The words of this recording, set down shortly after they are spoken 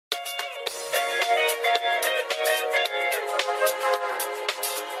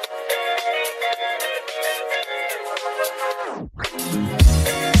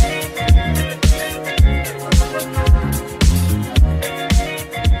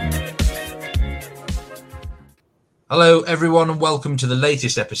Hello, everyone, and welcome to the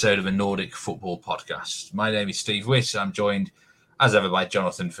latest episode of a Nordic Football Podcast. My name is Steve Wiss. I'm joined, as ever, by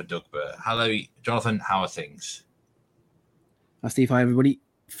Jonathan for Dugbert. Hello, Jonathan. How are things? Hi, Steve. Hi, everybody.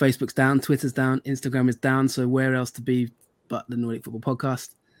 Facebook's down, Twitter's down, Instagram is down. So where else to be but the Nordic Football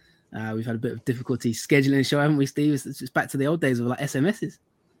Podcast? We've had a bit of difficulty scheduling the show, haven't we, Steve? It's just back to the old days of like SMSs.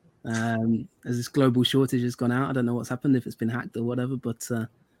 As this global shortage has gone out, I don't know what's happened, if it's been hacked or whatever, but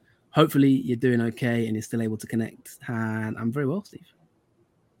hopefully you're doing okay and you're still able to connect. And I'm very well, Steve.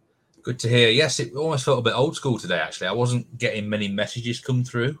 Good to hear. Yes, it almost felt a bit old school today, actually. I wasn't getting many messages come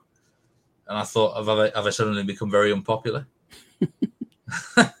through. And I thought, have I suddenly become very unpopular? But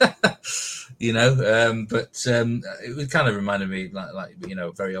it kind of reminded me like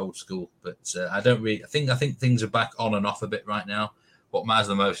very old school. But I think things are back on and off a bit right now. What matters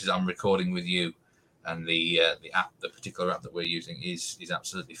the most is I'm recording with you, and the particular app that we're using is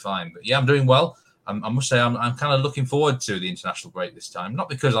absolutely fine. But yeah, I'm doing well. I must say I'm kind of looking forward to the international break this time. Not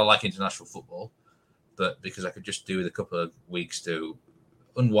because I like international football, but because I could just do with a couple of weeks to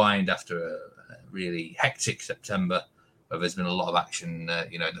unwind after a really hectic September, where there's been a lot of action,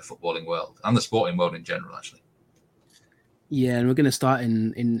 in the footballing world and the sporting world in general, actually. Yeah, and we're going to start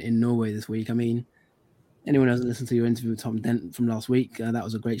in Norway this week. I mean, anyone who hasn't listened to your interview with Tom Dent from last week, that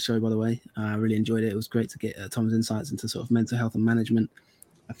was a great show, by the way. I really enjoyed it. It was great to get Tom's insights into sort of mental health and management.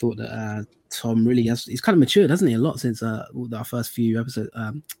 I thought that Tom really he's kind of matured, hasn't he, a lot since our first few episodes.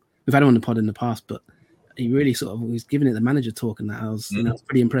 We've had him on the pod in the past, but he really sort of was giving it the manager talk, and that I was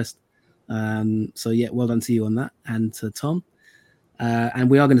pretty impressed. So yeah, well done to you on that, and to Tom.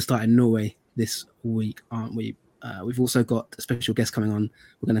 And we are going to start in Norway this week, aren't we? We've also got a special guest coming on.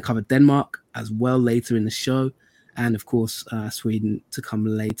 We're going to cover Denmark as well later in the show, and of course Sweden to come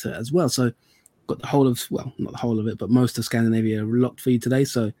later as well. So got the whole of, well, not the whole of it, but most of Scandinavia locked for you today.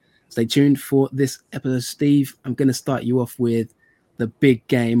 So stay tuned for this episode. Steve, I'm going to start you off with the big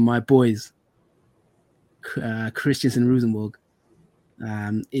game, my boys. Christiansen Rosenborg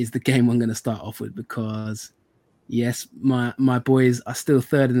is the game I'm going to start off with, because yes, my boys are still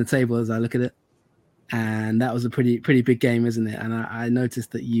third in the table as I look at it. And that was a pretty big game, isn't it? And I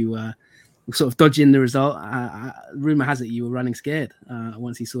noticed that you were sort of dodging the result. Rumor has it you were running scared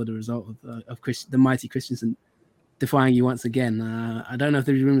once you saw the result of the mighty Christiansen defying you once again. I don't know if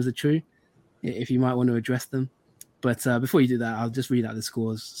these rumors are true, if you might want to address them. But before you do that, I'll just read out the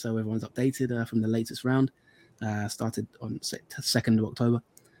scores so everyone's updated from the latest round. Started on 2nd of October.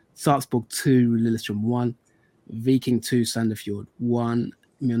 Sarpsborg 2, Lillestrøm 1. Viking 2, Sandefjord 1.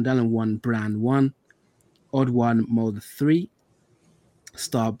 Mjøndalen 1, Brand 1. Odd 1, Molde 3.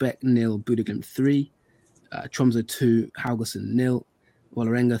 Stabæk 0, Bodø/Glimt 3. Tromsø 2, Haugesund 0.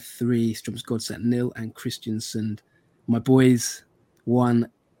 Vålerenga 3, Strømsgodset 0. And Kristiansand, my boys, 1,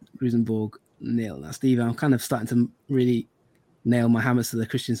 Rosenborg 0. Now, Steve, I'm kind of starting to really nail my hammers to the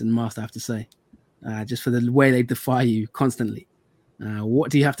Kristiansand mast, I have to say, just for the way they defy you constantly. What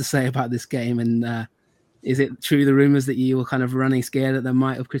do you have to say about this game? And is it true, the rumors that you were kind of running scared at the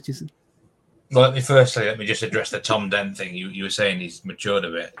might of Kristiansand? Well, let me just address the Tom Dent thing. You were saying he's matured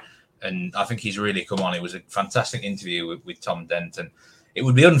a bit, and I think he's really come on. It was a fantastic interview with Tom Dent, and it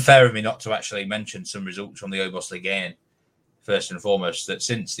would be unfair of me not to actually mention some results from the Obos-ligaen first and foremost. That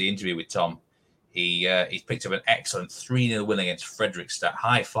since the interview with Tom, he's picked up an excellent 3-0 win against Fredrikstad,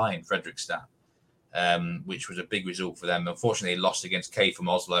 high-flying Fredrikstad, which was a big result for them. Unfortunately, he lost against K from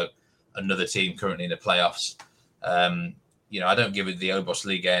Oslo, another team currently in the playoffs. I don't give it the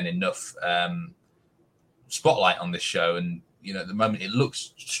Obos-ligaen enough spotlight on this show. And, at the moment, it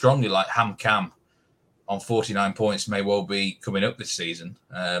looks strongly like HamKam on 49 points may well be coming up this season.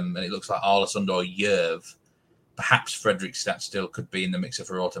 And it looks like Arlesund or Jerv, perhaps Fredrikstad still could be in the mixer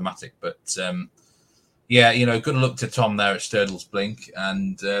for automatic. But, good luck to Tom there at Sturdalsblink.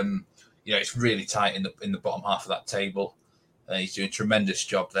 And, it's really tight in the bottom half of that table. He's doing a tremendous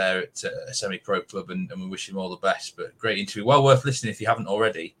job there at a semi-pro club, and we wish him all the best. But great interview, well worth listening if you haven't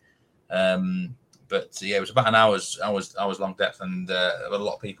already. It was about an hour's long depth, and a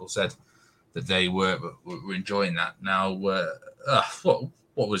lot of people said that they were enjoying that. Now, what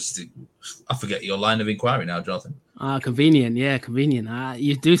was I forget your line of inquiry now, Jonathan? Convenient.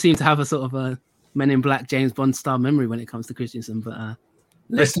 You do seem to have a sort of a Men in Black James Bond style memory when it comes to Kristiansand, but.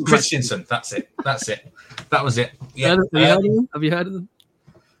 Kristiansand, that's it. That was it. Yeah. Have you heard of them?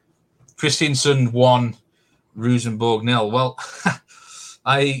 Kristiansand 1, Rosenborg 0. Well,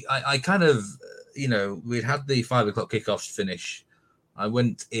 I kind of, we'd had the 5 o'clock kickoffs finish. I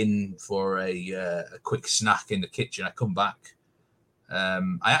went in for a quick snack in the kitchen. I come back. I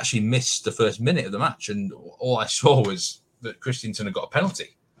actually missed the first minute of the match, and all I saw was that Kristiansand had got a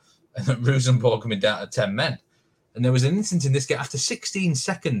penalty and that Rosenborg coming down to 10 men. And there was an instance in this game after 16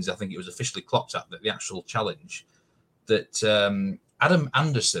 seconds, I think it was officially clocked at the actual challenge, that Adam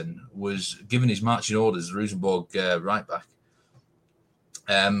Anderson was given his marching orders, Rosenborg right back,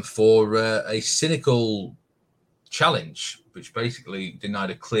 for a cynical challenge, which basically denied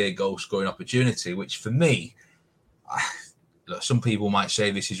a clear goal scoring opportunity, which for me, look, some people might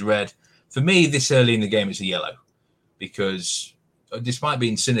say this is red. For me, this early in the game, it's a yellow, because despite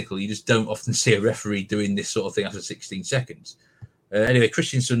being cynical, you just don't often see a referee doing this sort of thing after 16 seconds. Anyway,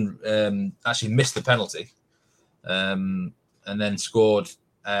 Christensen actually missed the penalty and then scored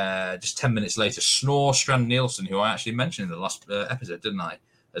just 10 minutes later. Snorre Strand-Nielsen, who I actually mentioned in the last episode, didn't I,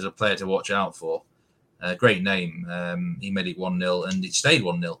 as a player to watch out for. Great name. He made it 1-0 and it stayed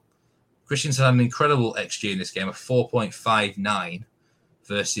 1-0. Christensen had an incredible XG in this game of 4.59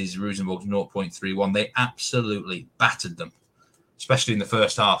 versus Rosenborg's 0.31. They absolutely battered them, especially in the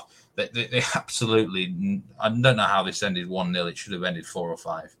first half. They absolutely, I don't know how this ended 1-0. It should have ended 4 or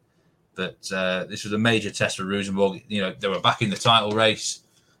 5. But this was a major test for Rosenborg. You know, they were back in the title race.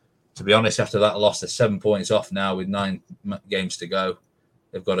 To be honest, after that loss, they're 7 points off now with 9 games to go.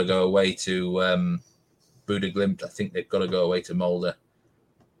 They've got to go away to Bodø/Glimt. I think they've got to go away to Molde.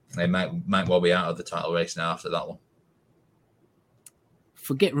 They might well be out of the title race now after that one.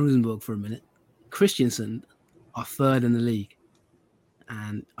 Forget Rosenborg for a minute. Christensen are third in the league.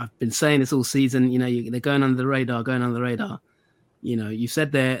 And I've been saying this all season, you know, they're going under the radar. You know, you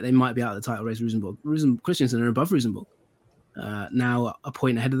said they might be out of the title race, Rosenborg. Christensen are above Rosenborg. Now a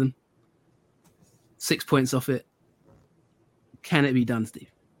point ahead of them. 6 points off it. Can it be done,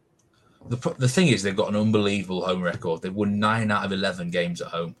 Steve? The thing is, they've got an unbelievable home record. They've won 9 out of 11 games at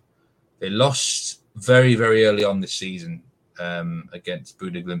home. They lost very, very early on this season against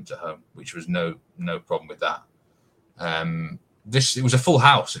Bodø/Glimt at home, which was no problem with that. It was a full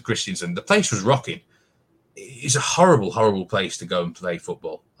house at Christensen. The place was rocking. It's a horrible, horrible place to go and play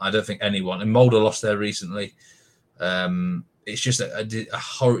football. I don't think anyone. And Molde lost there recently. It's just a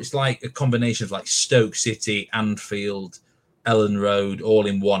horror. It's like a combination of like Stoke City, Anfield, Ellen Road, all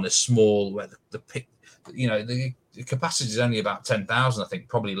in one. A small where the capacity is only about 10,000, I think,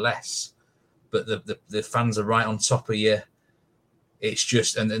 probably less. But the fans are right on top of you. It's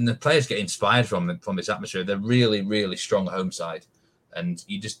just, and the players get inspired from this atmosphere. They're really, really strong home side, and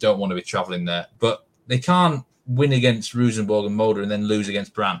you just don't want to be travelling there. But they can't win against Rosenborg and Molde and then lose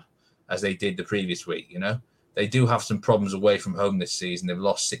against Brann, as they did the previous week. You know, they do have some problems away from home this season. They've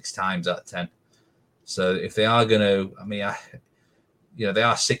lost 6 times out of 10. So if they are going to, they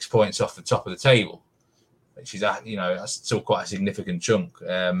are 6 points off the top of the table, which is, that's still quite a significant chunk.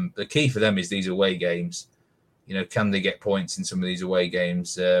 The key for them is these away games. You know, can they get points in some of these away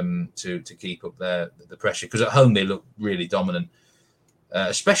games to keep up the pressure? Because at home they look really dominant,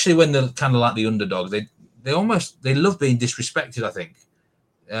 especially when they're kind of like the underdogs. They love being disrespected. I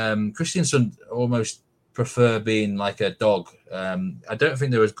think Christensen almost prefer being like a dog. I don't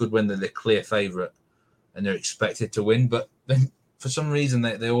think they're as good when they're the clear favourite and they're expected to win. But then for some reason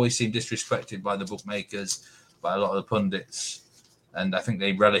they always seem disrespected by the bookmakers, by a lot of the pundits, and I think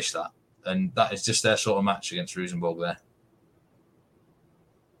they relish that. And that is just their sort of match against Rosenborg there.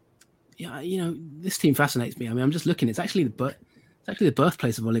 Yeah, this team fascinates me. I mean, I'm just looking. It's actually the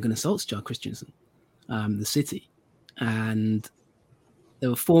birthplace of Ole Gunnar Solskjaer, Christensen, the city. And they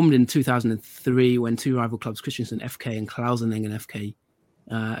were formed in 2003 when 2 rival clubs, Christensen FK and Klausenengen FK,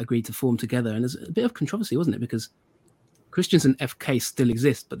 agreed to form together. And there's a bit of controversy, wasn't it? Because Christensen FK still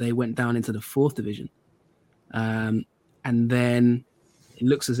exists, but they went down into the 4th division. And then it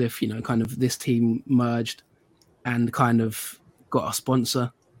looks as if, kind of this team merged and kind of got a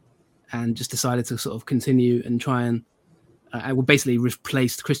sponsor and just decided to sort of continue and try and basically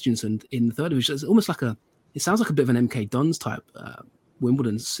replaced Christensen in the 3rd division. It's almost like it sounds like a bit of an MK Dons type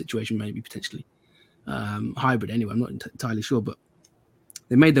Wimbledon situation, maybe potentially hybrid anyway. I'm not entirely sure, but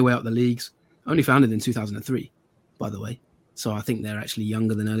they made their way up the leagues, only founded in 2003, by the way. So I think they're actually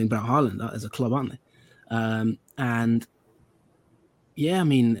younger than Erling Braut Haaland as a club, aren't they? And yeah, I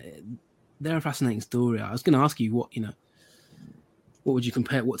mean, they're a fascinating story. I was going to ask you what team would you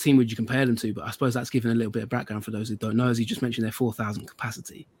compare them to? But I suppose that's given a little bit of background for those who don't know. As you just mentioned, their 4,000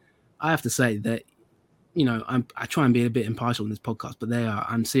 capacity. I have to say that, I try and be a bit impartial in this podcast, but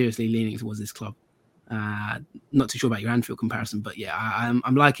I'm seriously leaning towards this club. Not too sure about your Anfield comparison, but yeah,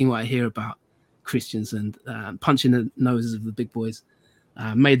 I'm liking what I hear about Christensen, punching the noses of the big boys,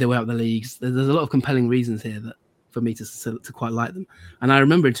 made their way up the leagues. There's a lot of compelling reasons here for me to quite like them. And I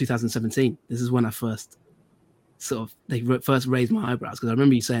remember in 2017, this is when I first raised my eyebrows, because I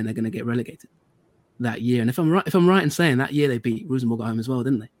remember you saying they're going to get relegated that year. And if I'm right in saying that year they beat Rosenborg at home as well,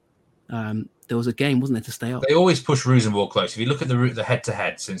 didn't they? there was a game, wasn't there, to stay up? They always push Rosenborg close. If you look at the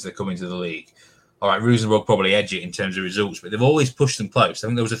head-to-head since they come into the league, all right, Rosenborg probably edge it in terms of results, but they've always pushed them close. I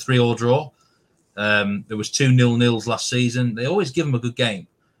think there was a 3-3 draw. There was 2 0-0 last season. They always give them a good game.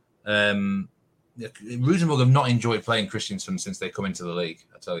 Rosenborg have not enjoyed playing Kristiansund since they come into the league,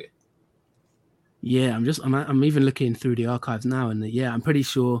 I tell you. Yeah, I'm even looking through the archives now, and I'm pretty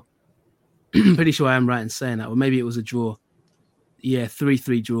sure I am right in saying that, or maybe it was a draw. Yeah,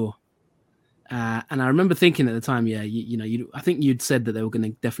 3-3 draw. And I remember thinking at the time, I think you'd said that they were going to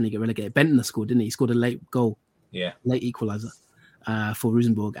definitely get relegated. Bentner scored, didn't he? He scored a late goal, late equaliser for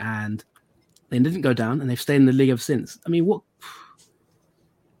Rosenborg, and they didn't go down, and they've stayed in the league ever since. I mean,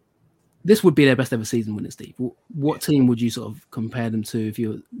 this would be their best ever season, wouldn't it, Steve? What team would you sort of compare them to if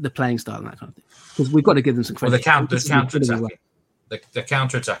you're the playing style and that kind of thing? Because we've got to give them some credit. Well, the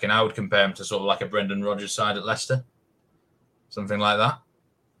counter-attacking, I would compare them to sort of like a Brendan Rodgers side at Leicester, something like that.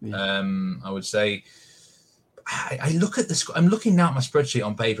 Yeah. I would say. I look at the. I'm looking now at my spreadsheet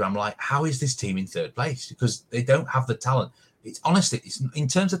on paper. I'm like, how is this team in third place? Because they don't have the talent. It's honestly, in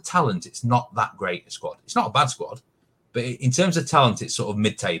terms of talent, it's not that great a squad. It's not a bad squad, but in terms of talent, it's sort of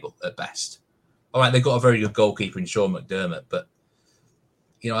mid-table at best. All right, they've got a very good goalkeeper in Sean McDermott, but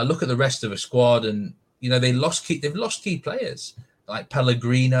I look at the rest of the squad, and they've lost key players like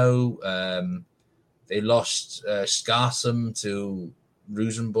Pellegrino. They lost Skarsum to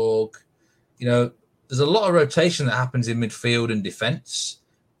Rosenborg. There's a lot of rotation that happens in midfield and defence.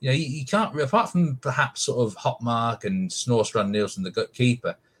 You can't, apart from perhaps sort of Hotmark and Snorstrand Nielsen, the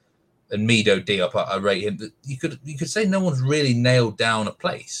keeper, and Mido Diop, I rate him. You could say no one's really nailed down a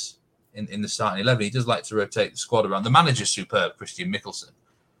place in the starting 11. He does like to rotate the squad around. The manager's superb, Christian Mikkelsen.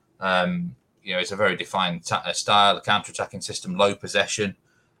 It's a very defined style, a counter-attacking system, low possession.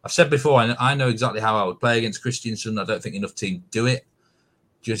 I've said before, I know exactly how I would play against Kristiansund. I don't think enough teams do it.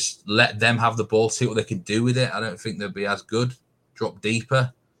 Just let them have the ball, see what they can do with it. I don't think they'll be as good. Drop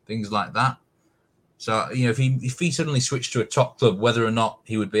deeper, things like that. So, if he suddenly switched to a top club, whether or not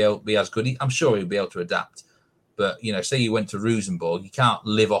he would be as good, I'm sure he would be able to adapt. But, say you went to Rosenborg, you can't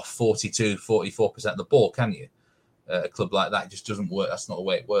live off 42, 44% of the ball, can you? A club like that just doesn't work. That's not the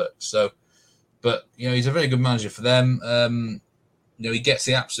way it works. So, but, he's a very good manager for them. He gets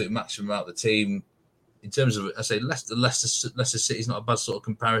the absolute maximum out of the team. In terms of, I say, Leicester City's not a bad sort of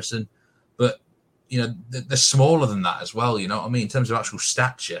comparison, but they're smaller than that as well. You know what I mean? In terms of actual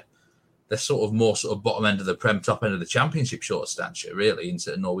stature, they're sort of more sort of bottom end of the Prem, top end of the Championship sort of stature, really, in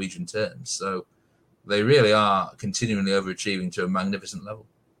certain Norwegian terms. So they really are continually overachieving to a magnificent level.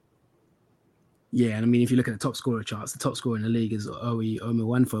 Yeah, and I mean, if you look at the top scorer charts, the top scorer in the league is Owe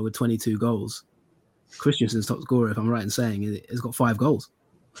Omewanfo with 22 goals. Christiansen's top scorer, if I'm right in saying, has got 5 goals.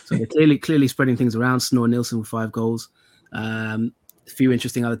 So they're clearly spreading things around. Snor Nielsen with 5 goals. A few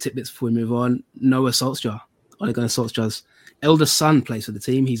interesting other tidbits before we move on. Noah Solskjaer, Ole Gunnar Solskjaer's eldest son, plays for the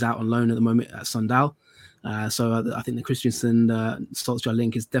team. He's out on loan at the moment at Sundal. So I think the Christiansen Solskjaer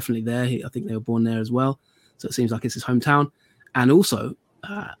link is definitely there. I think they were born there as well. So it seems like it's his hometown. And also,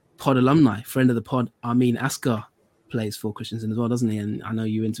 pod alumni, friend of the pod, Armin Askar, plays for Christiansen as well, doesn't he? And I know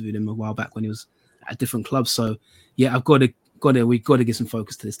you interviewed him a while back when he was at different clubs. So yeah, we've got to give some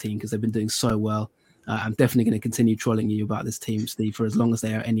focus to this team because they've been doing so well. I'm definitely going to continue trolling you about this team, Steve, for as long as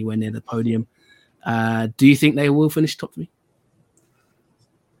they are anywhere near the podium. Do you think they will finish top 3?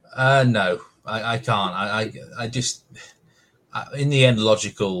 No, I can't. I just, in the end,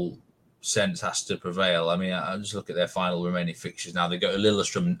 logical sense has to prevail. I mean, I just look at their final remaining fixtures now. They go to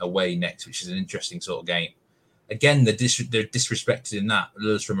Lillestrøm away next, which is an interesting sort of game. Again, they're disrespected in that.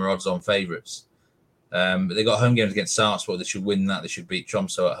 Lillestrøm are odds-on favourites. But they got home games against Sarpsborg. They should win that. They should beat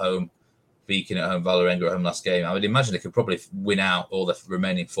Tromsø at home, Viking at home, Vålerenga at home last game. I would imagine they could probably win out all the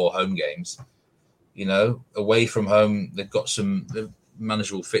remaining 4 home games. Away from home, they've got some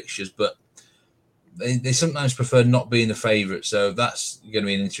manageable fixtures, but they sometimes prefer not being the favourite. So that's going to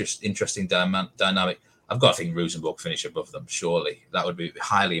be an interesting dynamic. I've got to think Rosenborg finish above them, surely. That would be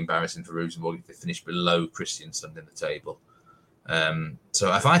highly embarrassing for Rosenborg if they finish below Kristiansund in the table.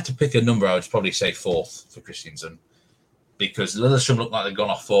 So if I had to pick a number, I would probably say 4th for Kristiansund, because Lillestrøm look like they've gone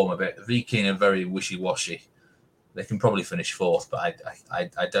off form a bit. Viking are very wishy-washy. They can probably finish 4th, but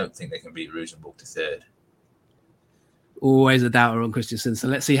I don't think they can beat Rosenborg to 3rd. Always a doubter on Kristiansund, so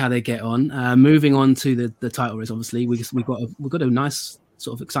let's see how they get on. Moving on to the title race, obviously, we've got a nice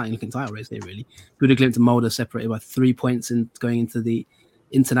sort of exciting looking title race here, really. Bodø Glimt and Molde separated by 3 points in going into the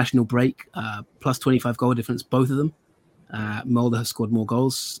international break, plus 25 goal difference, both of them. Molde has scored more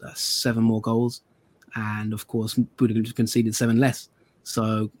goals, 7 more goals, and of course Bodø Glimt conceded 7 less.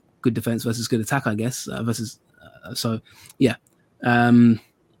 So good defense versus good attack, I guess.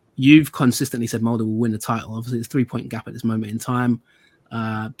 you've consistently said Molde will win the title. Obviously, it's a 3-point gap at this moment in time.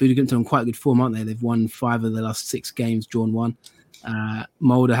 Bodø/Glimt are on quite good form, aren't they? They've won 5 of the last 6 games, drawn 1.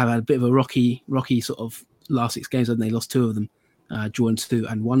 Molde have had a bit of a rocky sort of last 6 games, haven't they? Lost 2 of them, drawn 2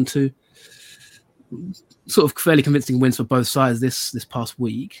 and won 2. Sort of fairly convincing wins for both sides this past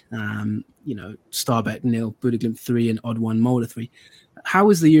week. Stabæk 0, Bodø/Glimt 3, and odd 1 Molde 3. How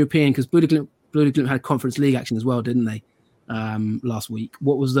is the European? Because Bodø/Glimt had Conference League action as well, didn't they? Last week.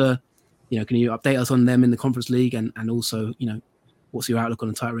 What was the? Can you update us on them in the Conference League, and also what's your outlook on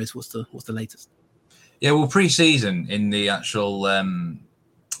the title race? What's the latest? Yeah, well, pre-season in the actual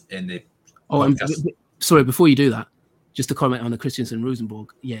sorry, before you do that, just to comment on the Christiansen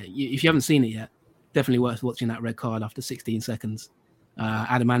Rosenborg. Yeah, if you haven't seen it yet, definitely worth watching that red card after 16 seconds.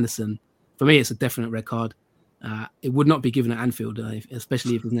 Adam Anderson, for me, it's a definite red card. It would not be given at Anfield,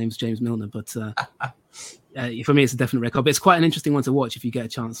 especially if his name's James Milner. But for me, it's a definite red card. But it's quite an interesting one to watch if you get a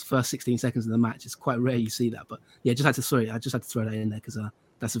chance. First 16 seconds of the match, it's quite rare you see that. But yeah, I just had to throw that in there because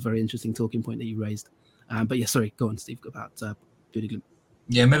that's a very interesting talking point that you raised. But yeah, sorry, go on, Steve, about Bodø/Glimt.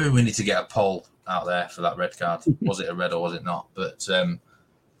 Yeah, maybe we need to get a poll out there for that red card. Was it a red or was it not? But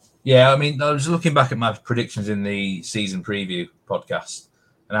yeah, I mean, I was looking back at my predictions in the season preview podcast,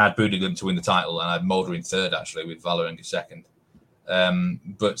 and I had Bodø/Glimt to win the title, and I had Molde in third, actually, with Vålerenga second.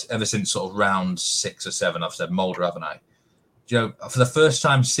 But ever since sort of round 6 or 7, I've said Molde, haven't I? For the first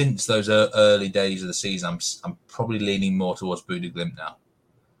time since those early days of the season, I'm probably leaning more towards Bodø/Glimt now.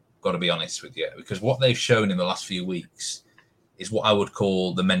 Got to be honest with you, because what they've shown in the last few weeks is what I would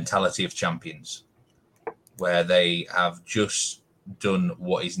call the mentality of champions, where they have just done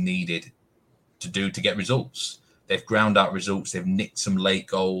what is needed to do to get results. They've ground out results. They've nicked some late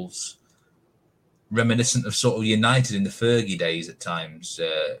goals, reminiscent of sort of United in the Fergie days at times.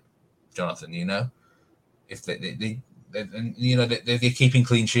 Jonathan, if they're keeping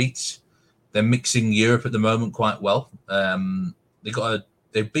clean sheets. They're mixing Europe at the moment quite well.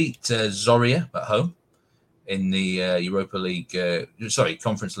 They beat Zorya at home in the Europa League,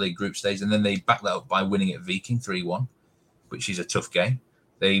 Conference League group stage, and then they backed that up by winning at Viking 3-1, which is a tough game.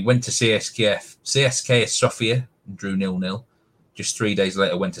 They went to CSKA Sofia and drew 0-0. Just 3 days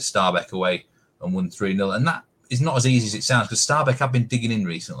later, went to Stabæk away and won 3-0. And that is not as easy as it sounds, because Stabæk have been digging in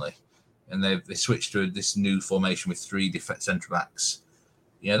recently, and they switched to this new formation with 3 centre backs.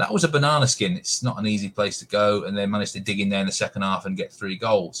 That was a banana skin. It's not an easy place to go, and they managed to dig in there in the second half and get 3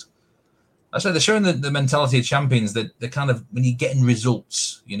 goals. So they're showing the mentality of champions, that they're kind of, when you're getting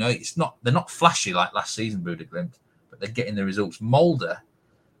results, they're not flashy like last season, Bodø/Glimt, but they're getting the results. Molde,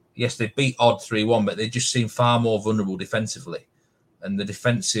 yes, they beat Odd 3-1, but they just seem far more vulnerable defensively, and the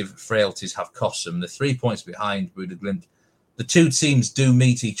defensive frailties have cost them. The 3 points behind Bodø/Glimt. The two teams do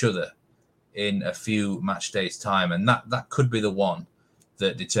meet each other in a few match days' time, and that could be the one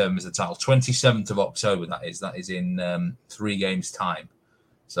that determines the title. 27th of October, that is in 3 games' time.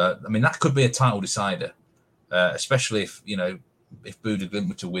 So, I mean, that could be a title decider, especially if Bodø/Glimt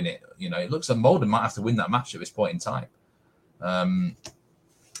were to win it. It looks like Molde might have to win that match at this point in time.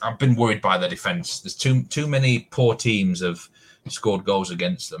 I've been worried by their defence. There's too many poor teams have scored goals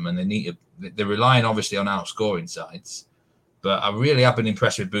against them, and they're relying obviously on outscoring sides. But I really have been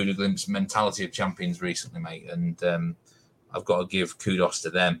impressed with Bodø/Glimt's mentality of champions recently, mate, and I've got to give kudos to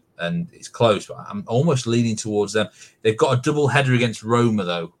them. And it's close, but I'm almost leaning towards them. They've got a double header against Roma,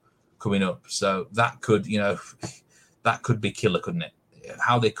 though, coming up. So that could, that could be killer, couldn't it?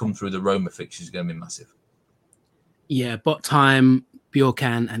 How they come through the Roma fixture is going to be massive. Yeah, Botheim,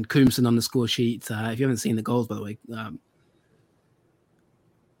 Bjorkan, and Koomson on the score sheet. If you haven't seen the goals, by the way,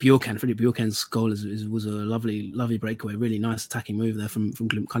 Freddie Bjorkan's goal was a lovely breakaway. Really nice attacking move there from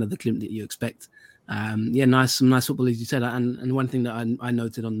kind of the Glimt that you expect. Some nice football, as you said. And one thing that I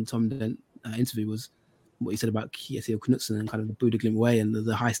noted on the Tom Dent interview was what he said about Kjetil Knutsen and kind of the Bodø/Glimt way and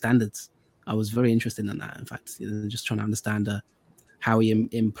the high standards. I was very interested in that. In fact, just trying to understand how he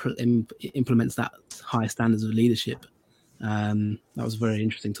implements that high standards of leadership. That was a very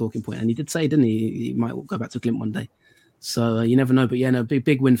interesting talking point. And he did say, didn't he? He might go back to Glimt one day. So you never know. But yeah, no,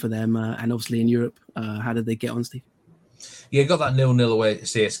 big win for them. And obviously in Europe, how did they get on, Steve? Yeah, got that 0-0 away at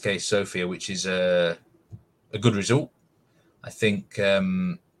CSKA Sofia, which is a good result. I think,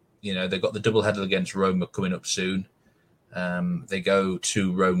 they've got the double header against Roma coming up soon. They go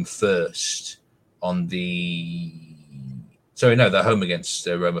to Rome first they're home against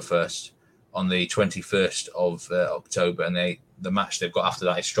Roma first on the 21st of October. And the match they've got after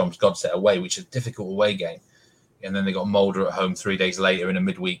that is Strømsgodset away, which is a difficult away game. And then they got Molde at home 3 days later in a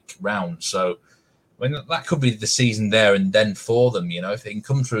midweek round. So that could be the season there and then for them, if they can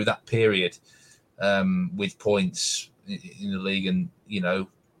come through that period with points in the league and,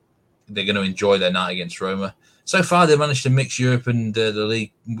 they're going to enjoy their night against Roma. So far, they managed to mix Europe and the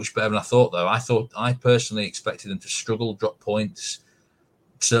league much better than I thought, though. I personally expected them to struggle, drop points,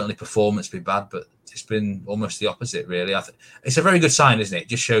 certainly performance be bad, but it's been almost the opposite, really. It's a very good sign, isn't it? It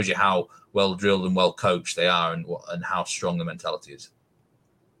just shows you how well drilled and well coached they are, and how strong the mentality is.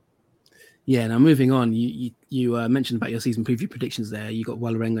 Yeah. Now moving on, you mentioned about your season preview predictions there. You got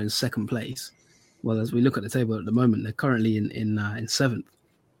Vålerenga in second place. Well, as we look at the table at the moment, they're currently in seventh.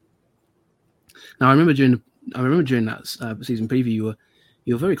 Now, I remember during that season preview,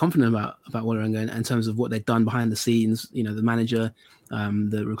 you were very confident about Vålerenga in terms of what they'd done behind the scenes. You know, the manager,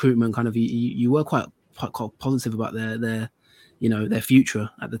 the recruitment. Kind of, you were quite positive about their future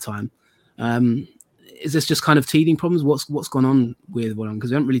at the time. Is this just kind of teething problems? What's gone on with Vålerenga? Because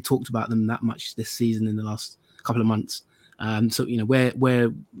we haven't really talked about them that much this season in the last couple of months. So you know,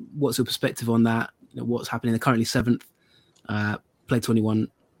 what's your perspective on that? You know, what's happening? They're currently seventh, played 21,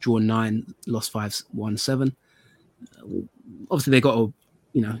 draw 9, lost 5, won 7. Obviously, they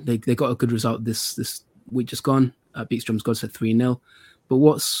got a good result this week just gone. Beat Strømsgodset 3-0. But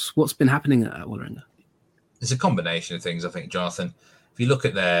what's been happening at Vålerenga? It's a combination of things, I think, Jonathan. If you look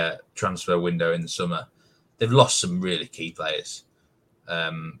at their transfer window in the summer, they've lost some really key players.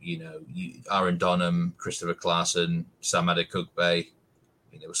 Aaron Donham, Christopher Claassen, Sam Adekugbe,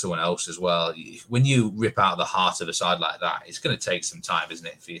 someone else as well. When you rip out the heart of a side like that, it's going to take some time, isn't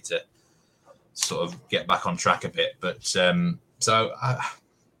it, for you to sort of get back on track a bit. But so I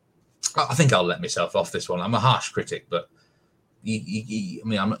think I'll let myself off this one. I'm a harsh critic, but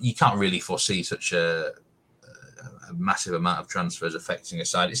you can't really foresee such a massive amount of transfers affecting a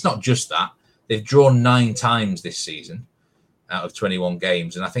side. It's not just that. They've drawn 9 times this season out of 21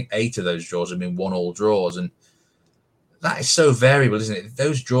 games, and I think 8 of those draws have been 1-1 draws, and that is so variable, isn't it?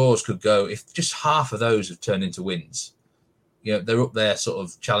 Those draws could go, if just half of those have turned into wins, they're up there sort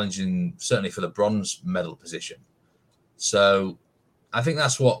of challenging, certainly for the bronze medal position. So I think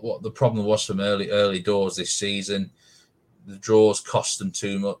that's what the problem was from early doors this season. The draws cost them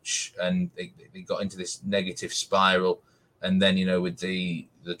too much, and they got into this negative spiral. And then, with the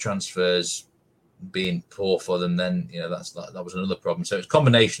transfers being poor for them, then that was another problem. So it's a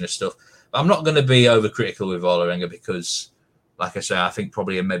combination of stuff. But I'm not going to be overcritical with Vålerenga because, like I say, I think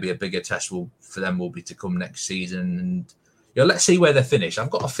probably maybe a bigger test for them will be to come next season. And let's see where they finish. I've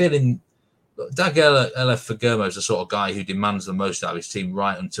got a feeling Dag Elef Fagermo is the sort of guy who demands the most out of his team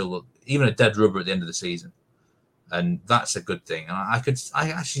right until even a dead rubber at the end of the season. And that's a good thing. And I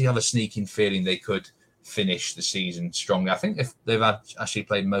actually have a sneaking feeling they could finish the season strong. I think they've actually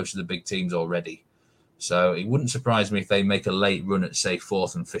played most of the big teams already. So it wouldn't surprise me if they make a late run at, say,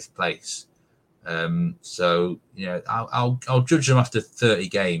 4th and 5th place. I'll judge them after 30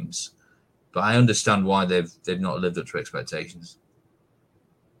 games, but I understand why they've not lived up to expectations.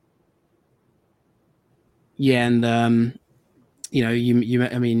 Yeah, and I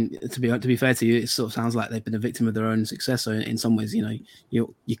mean, to be fair to you, it sort of sounds like they've been a victim of their own success. So in some ways,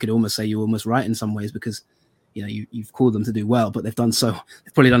 you could almost say you're almost right in some ways because you've called them to do well, but they've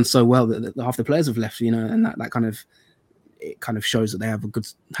probably done so well that half the players have left. And that kind of shows that they have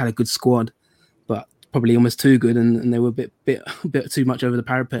had a good squad, but probably almost too good, and they were a bit too much over the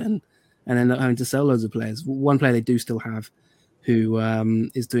parapet, and ended up having to sell loads of players. One player they do still have, who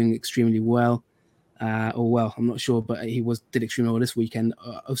is doing extremely well. I'm not sure, but he did extremely well this weekend.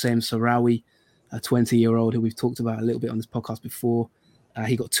 Hossein Sahraoui, a 20-year-old who we've talked about a little bit on this podcast before.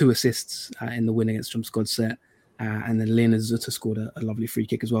 He got 2 assists in the win against Strømsgodset, and then Leonard Zutter scored a lovely free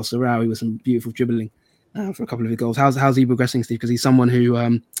kick as well. Sahraoui with some beautiful dribbling for a couple of his goals. How's he progressing, Steve? Because he's someone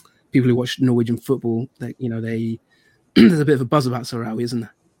who people who watch Norwegian football, there's a bit of a buzz about Sahraoui, isn't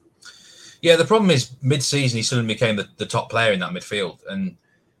there? Yeah, the problem is mid-season he suddenly became the top player in that midfield, and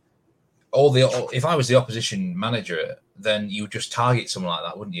if I was the opposition manager, then you would just target someone like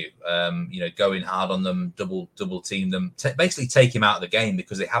that, wouldn't you? Going hard on them, double team them, basically take him out of the game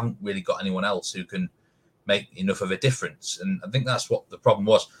because they haven't really got anyone else who can make enough of a difference. And I think that's what the problem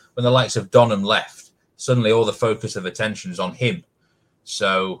was. When the likes of Donham left, suddenly all the focus of attention is on him.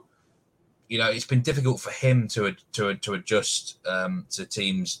 So, it's been difficult for him to adjust to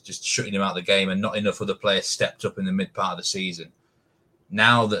teams just shutting him out of the game, and not enough other players stepped up in the mid part of the season.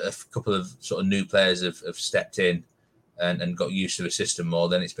 Now that a couple of sort of new players have stepped in and got used to the system more,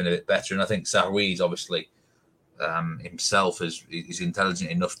 then it's been a bit better. And I think Sahraoui is obviously himself is intelligent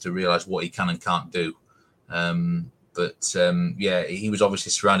enough to realise what he can and can't do. He was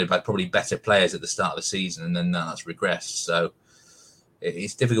obviously surrounded by probably better players at the start of the season, and then that's regressed. So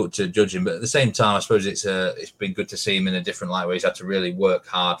it's difficult to judge him. But at the same time, I suppose it's been good to see him in a different light where he's had to really work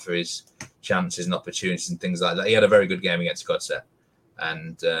hard for his chances and opportunities and things like that. He had a very good game against Godset.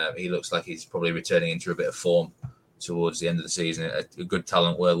 and he looks like he's probably returning into a bit of form towards the end of the season. A good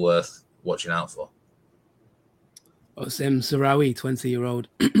talent worth watching out for. Osem Sarawi, 20-year-old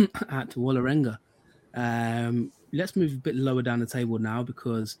at Wolarenga. Let's move a bit lower down the table now,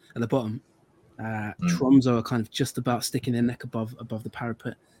 because at the bottom, Tromso are kind of just about sticking their neck above the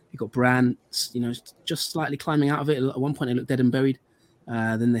parapet. You've got Brann, just slightly climbing out of it. At one point, they looked dead and buried.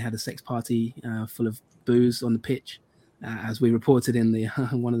 Then they had a sex party full of booze on the pitch, as we reported in the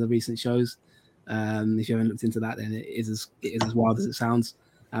one of the recent shows. If you haven't looked into that, then it is as wild as it sounds.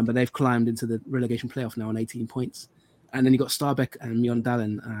 But they've climbed into the relegation playoff now on 18 points. And then you got Stabæk and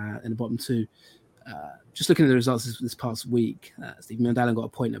Mjøndalen in the bottom two. Just looking at the results this past week, Steve Mjøndalen got a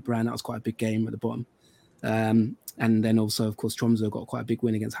point at Brann. That was quite a big game at the bottom. And then also, of course, Tromso got quite a big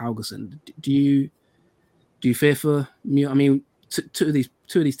win against Haugesund. Do you fear for Mjøndalen? I mean, two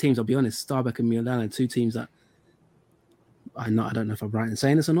of these teams, I'll be honest, Stabæk and Mjøndalen, two teams that I don't know if I'm right in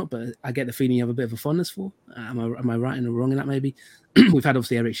saying this or not, but I get the feeling you have a bit of a fondness for. Am I right and wrong in that? Maybe we've had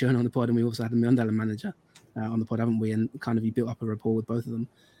obviously Erik Schön on the pod, and we also had the Mjøndalen manager on the pod, haven't we? And kind of you built up a rapport with both of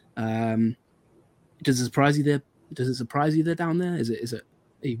them. Does it surprise you there? Does it surprise you they're down there? Is it?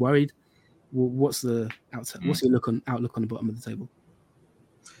 Are you worried? What's the outside? What's your outlook on the bottom of the table?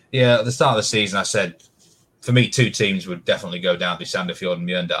 Yeah, at the start of the season, I said for me, two teams would definitely go down to Sandefjord and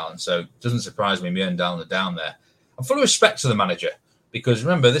Mjøndalen. So it doesn't surprise me Mjøndalen are down there. I'm full of respect to the manager, because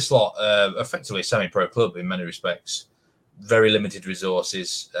remember, this lot effectively a semi-pro club in many respects. Very limited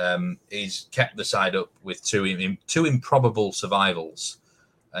resources. He's kept the side up with two improbable survivals,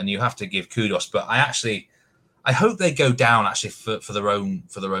 and you have to give kudos. But I hope they go down actually for their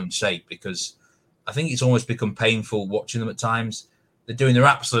own sake, because I think it's almost become painful watching them at times. They're doing their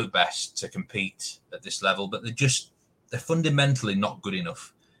absolute best to compete at this level, but they're fundamentally not good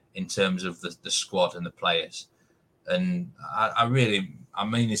enough in terms of the squad and the players. And I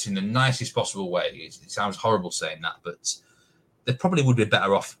mean this in the nicest possible way. It sounds horrible saying that, but they probably would be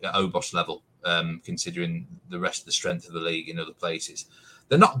better off at OBOS level, considering the rest of the strength of the league in other places.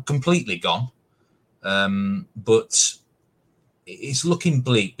 They're not completely gone, but it's looking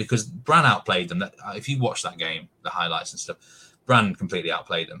bleak because Brann outplayed them. If you watch that game, the highlights and stuff, Brann completely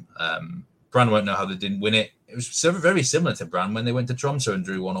outplayed them. Brann won't know how they didn't win it. It was very similar to Brann when they went to Tromso and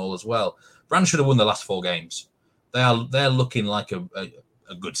drew 1-1 as well. Brann should have won the last 4 games. They're looking like a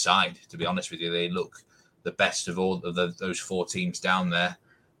good side, to be honest with you. They look the best of all of those 4 teams down there.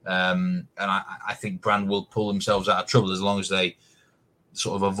 And I think Brann will pull themselves out of trouble as long as they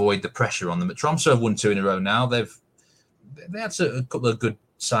sort of avoid the pressure on them. But Tromso have won 2 in a row now. They had a couple of good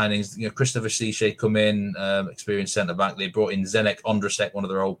signings. Christopher Cichy come in, experienced centre-back. They brought in Zdeněk Ondrášek, one of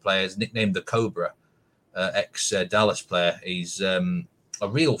their old players, nicknamed the Cobra, ex-Dallas player. He's a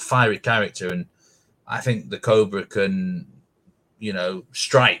real fiery character, and I think the Cobra can,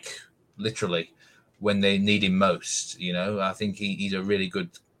 strike literally when they need him most. I think he's a really good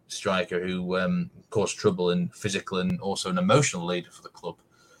striker who caused trouble and physical and also an emotional leader for the club.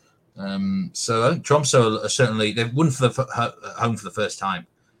 So I think Tromso are certainly, they've won home for the first time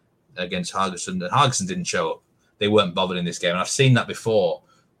against Haugesund, and Haugesund didn't show up. They weren't bothered in this game. And I've seen that before,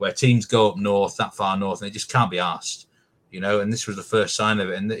 where teams go up north, that far north, and they just can't be arsed. And this was the first sign of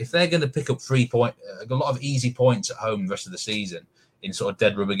it. And if they're going to pick up 3 points, a lot of easy points at home the rest of the season in sort of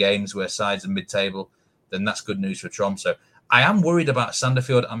dead rubber games where sides are mid-table, then that's good news for Tromso. I am worried about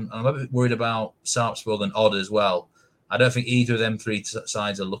Sandefjord. I'm a bit worried about Sarpsborg and Odd as well. I don't think either of them 3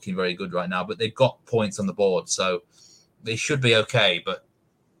 sides are looking very good right now, but they've got points on the board, so they should be okay. But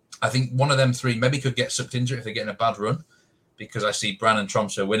I think one of them 3 maybe could get sucked into it if they're getting a bad run, because I see Brann and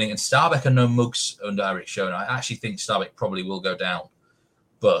Tromso winning, and Stabæk are no mugs under Erik Schön. I actually think Stabæk probably will go down,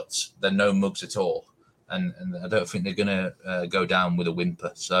 but they're no mugs at all. And I don't think they're going to go down with a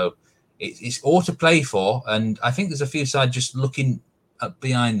whimper. So it's all to play for. And I think there's a few sides just looking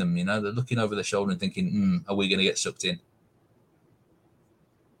behind them, they're looking over their shoulder and thinking, are we going to get sucked in?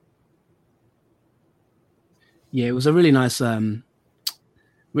 Yeah, it was a really nice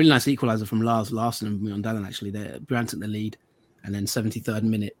equaliser from Lars Larsson and Mjøndalen, actually. Brann took the lead, and then 74th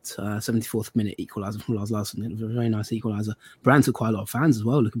minute equaliser from Lars Larsson. It was a very nice equaliser. Brann took quite a lot of fans as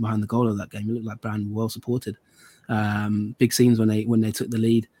well, looking behind the goal of that game. It looked like Brann were well supported. Big scenes when they took the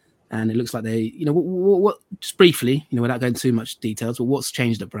lead. And it looks like they, what just briefly, without going too much details, but what's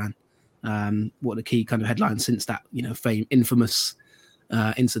changed at Brann? What are the key kind of headlines since that, infamous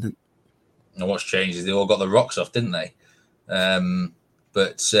incident? And what's changed is they all got the rocks off, didn't they?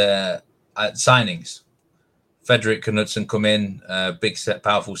 But at signings, Fredrik Knudsen come in, big set,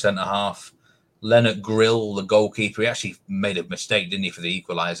 powerful centre half. Lennart Grill, the goalkeeper, he actually made a mistake, didn't he, for the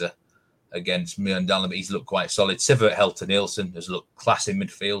equaliser? against Mjøndalen, but he's looked quite solid. Sivert Helter Nielsen has looked class in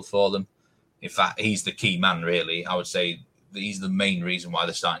midfield for them. In fact, he's the key man, really. I would say he's the main reason why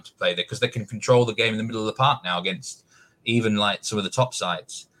they're starting to play there, because they can control the game in the middle of the park now against even like some of the top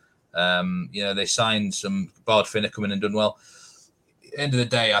sides. They signed some Bard Finner coming and done well. At the end of the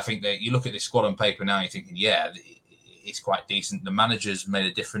day, I think that you look at this squad on paper now, you're thinking, yeah, it's quite decent. The manager's made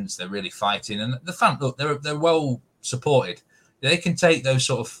a difference. They're really fighting. And the fans, look, they're well supported. They can take those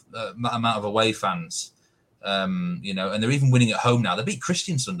sort of amount of away fans, and they're even winning at home now. They beat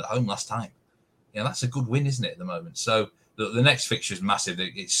Kristiansund at home last time. That's a good win, isn't it, at the moment? So the next fixture is massive.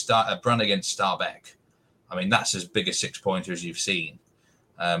 It's Brann against Stabæk. I mean, that's as big a 6-pointer as you've seen.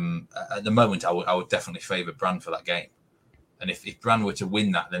 At the moment, I would definitely favour Brann for that game. And if Brann were to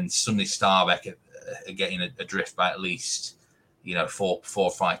win that, then suddenly Stabæk are getting adrift by at least, 4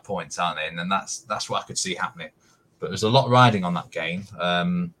 or 5 points, aren't they? And then that's what I could see happening. But there's a lot riding on that game.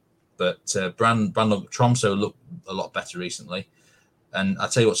 But Tromsø looked a lot better recently. And I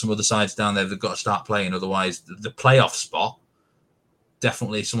tell you what, some other sides down there, they've got to start playing. Otherwise, the playoff spot,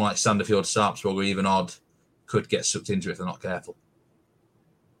 definitely someone like Sandefjord, Sarpsborg, or even Odd could get sucked into it if they're not careful.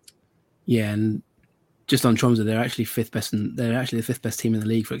 Yeah, and just on Tromsø, they're actually the fifth best team in the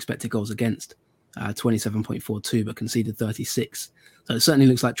league for expected goals against, 27.42, but conceded 36. So it certainly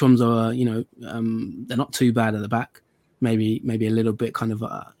looks like Tromsø are, they're not too bad at the back. Maybe a little bit kind of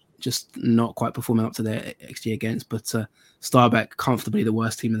just not quite performing up to their XG against, but Stabæk comfortably the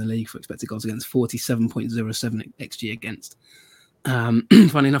worst team in the league for expected goals against, 47.07 XG against.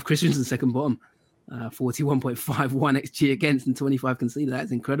 Funny enough, Kristiansund second bottom, 41.51 XG against and 25 conceded.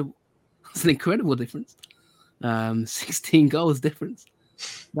 That's incredible. That's an incredible difference. 16 goals difference.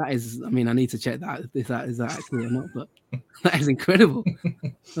 That is, I need to check that if that is accurate or not, but that is incredible. I don't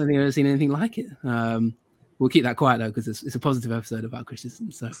think I've ever seen anything like it. We'll keep that quiet though, because it's a positive episode about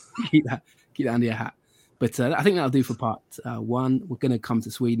Kristiansund, so keep that under your hat. But I think that'll do for part 1. We're going to come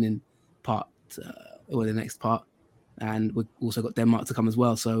to Sweden in the next part, and we've also got Denmark to come as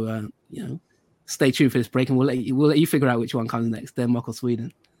well. So stay tuned for this break, and we'll let you figure out which one comes next, Denmark or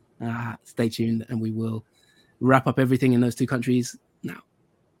Sweden. Stay tuned, and we will wrap up everything in those two countries now.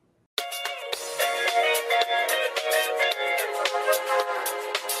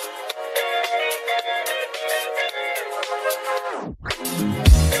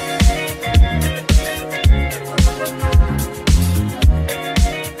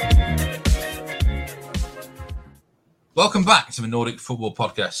 Welcome back to the Nordic Football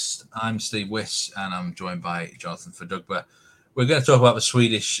Podcast. I'm Steve Wiss, and I'm joined by Jonathan Verdugba. We're going to talk about the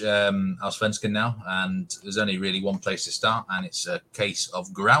Swedish Allsvenskan now, and there's only really one place to start, and it's a case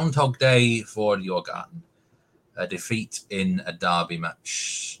of Groundhog Day for Djurgården. A defeat in a derby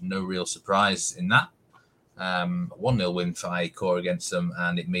match. No real surprise in that. 1-0 win for AIK against them,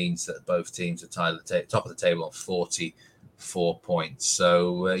 and it means that both teams are tied at the top of the table on 44 points.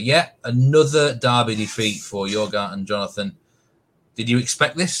 So, another derby defeat for Djurgården. Jonathan, did you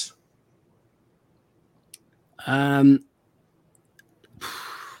expect this?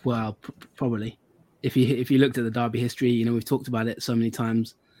 Well, probably. If you looked at the derby history, we've talked about it so many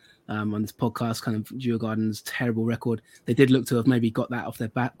times on this podcast. Kind of Djurgården's terrible record. They did look to have maybe got that off their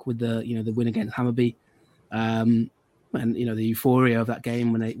back with the win against Hammarby, and the euphoria of that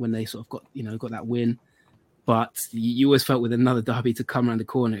game when they sort of got that win. But you always felt with another derby to come around the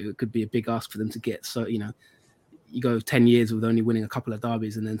corner, it could be a big ask for them to get. So you go 10 years with only winning a couple of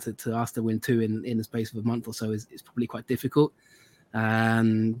derbies, and then to ask to win 2 in the space of a month or so is probably quite difficult.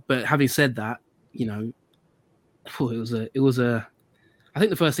 But having said that, it was a. I think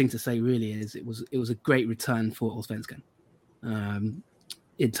the first thing to say really is it was a great return for Allsvenskan,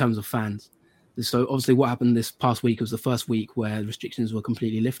 in terms of fans. So obviously, what happened this past week was the first week where restrictions were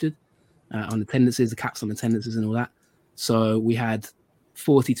completely lifted on attendances, the caps on attendances, and all that. So we had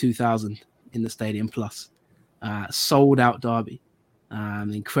 42,000 in the stadium plus, sold out derby,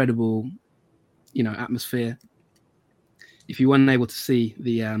 incredible, atmosphere. If you weren't able to see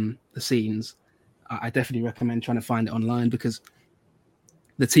the scenes, I definitely recommend trying to find it online, because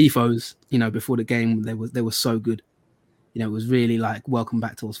the tifos, before the game, they were so good. It was really like welcome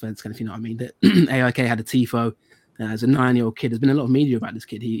back to Allsvenskan, if you know what I mean. AIK had a tifo as a 9-year-old kid. There's been a lot of media about this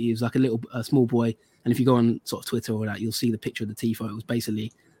kid. He was like a small boy, and if you go on sort of Twitter or that, you'll see the picture of the tifo. It was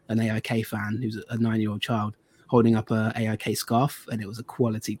basically an AIK fan who's a 9-year-old child holding up a AIK scarf, and it was a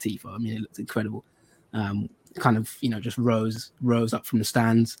quality tifo. It looked incredible. Just rose up from the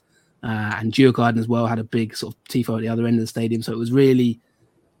stands, and Djurgården as well had a big sort of tifo at the other end of the stadium. So it was really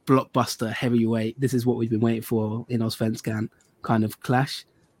blockbuster heavyweight. This is what we've been waiting for in Allsvenskan kind of clash,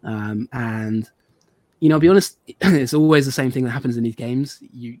 and I'll be honest, it's always the same thing that happens in these games.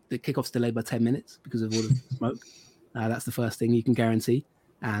 The kickoff's delayed by 10 minutes because of all the smoke. That's the first thing you can guarantee.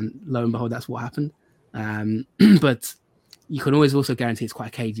 And lo and behold, that's what happened. But you can always also guarantee it's quite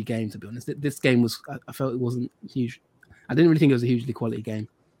a cagey game, to be honest. This game was, I felt it wasn't huge. I didn't really think it was a hugely quality game,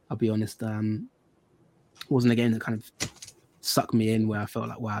 I'll be honest. It wasn't a game that kind of sucked me in where I felt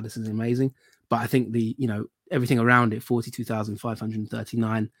like, wow, this is amazing. But I think everything around it,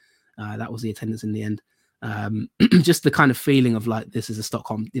 42,539, that was the attendance in the end. Just the kind of feeling of like, this is a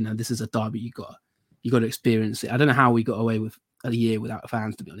Stockholm, this is a derby, you got to experience it. I don't know how we got away with a year without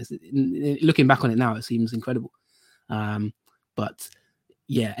fans, to be honest. Looking back on it now, it seems incredible. But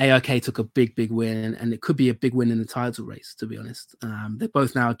yeah, AIK took a big win, and it could be a big win in the title race, to be honest. They're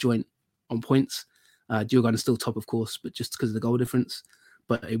both now joint on points. Djurgården is still top, of course, but just because of the goal difference.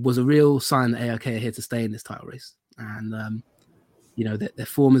 But it was a real sign that AIK are here to stay in this title race. And, their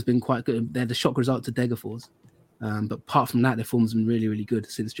form has been quite good. They're the shock result to Degerfors. But apart from that, their form has been really, really good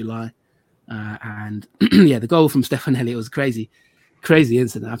since July. And yeah, the goal from Stefanelli, it was crazy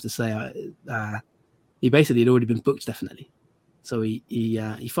incident, I have to say. He basically had already been booked, Stefanelli. So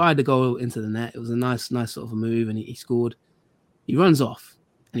he fired the goal into the net. It was a nice sort of a move, and he scored. He runs off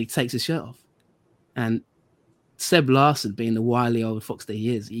and he takes his shirt off. And Seb Larsson, being the wily old fox that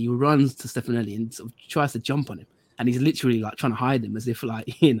he is, he runs to Stefanelli and sort of tries to jump on him. And he's literally like trying to hide him as if like,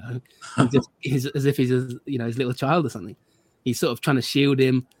 he's as if he's his little child or something. He's sort of trying to shield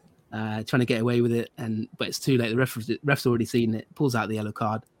him, trying to get away with it. But it's too late. The ref's already seen it, pulls out the yellow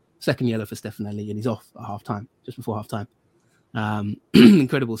card, second yellow for Stefanelli, and he's off at half time, just before half time.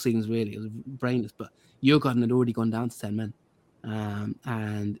 Incredible scenes, really. It was brainless, but Djurgården had already gone down to 10 men.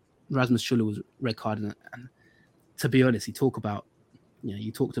 And Rasmus Schuller was red carded. And to be honest, you talked about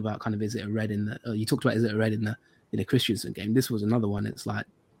kind of is it a red in the Christiansen game. This was another one. It's like,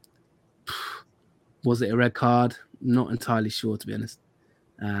 was it a red card? Not entirely sure, to be honest.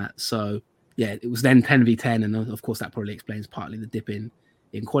 So yeah, it was then 10v10, and of course that probably explains partly the dip in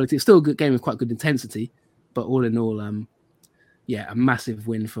quality. It's still a good game with quite good intensity, but all in all, a massive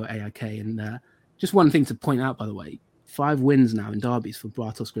win for AIK. And just one thing to point out, by the way, 5 wins now in derbies for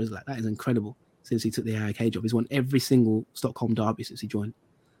Bartosz Grzelak. That is incredible. Since he took the AIK job, he's won every single Stockholm derby since he joined.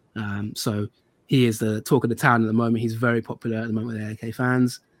 So he is the talk of the town at the moment. He's very popular at the moment with AIK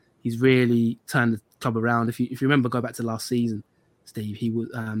fans. He's really turned the club around. If you remember, go back to last season, Steve, he was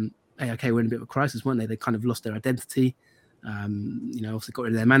AIK were in a bit of a crisis, weren't they? They kind of lost their identity. Also got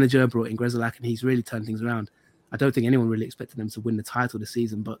rid of their manager, brought in Grzelak, and he's really turned things around. I don't think anyone really expected them to win the title this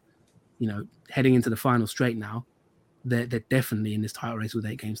season, but heading into the final straight now, they're definitely in this title race with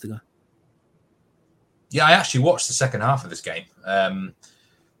 8 games to go. Yeah, I actually watched the second half of this game.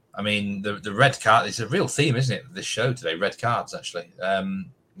 I mean, the red card is a real theme, isn't it? This show today, red cards, actually.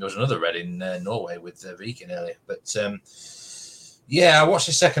 There was another red in Norway with Viking earlier. But I watched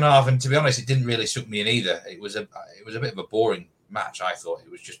the second half, and to be honest, it didn't really suck me in either. It was a bit of a boring match, I thought.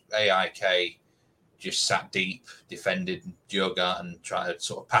 It was just AIK just sat deep, defended Djurgården, and tried to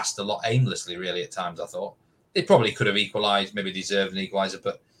sort of pass the lot aimlessly, really, at times, I thought. They probably could have equalised, maybe deserved an equaliser,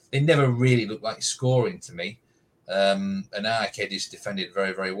 but they never really looked like scoring to me. And AIK just defended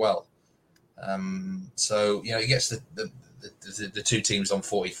very, very well. It gets the two teams on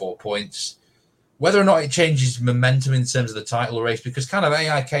 44 points. Whether or not it changes momentum in terms of the title race, because kind of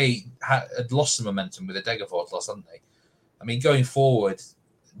AIK had lost some momentum with the Degerfors loss, hadn't they? I mean, going forward,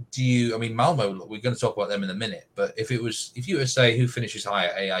 Malmo, we're going to talk about them in a minute, but if you were to say who finishes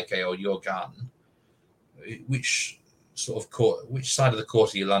higher, AIK or Djurgården, which side of the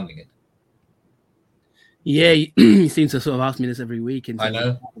court are you landing in? Yeah, you seem to sort of ask me this every week in terms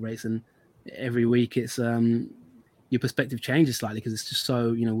of the race, and every week it's your perspective changes slightly because it's just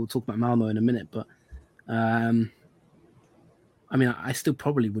so, we'll talk about Malmo in a minute, but I still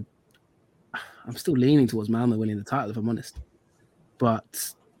probably would. I'm still leaning towards Malmo winning the title, if I'm honest.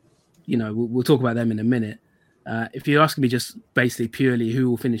 But we'll talk about them in a minute. If you're asking me just basically purely who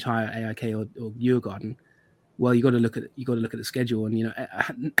will finish higher, AIK or Djurgården, well, you got to look at the schedule, and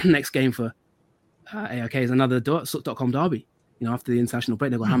next game for AIK is another Stockholm derby. After the international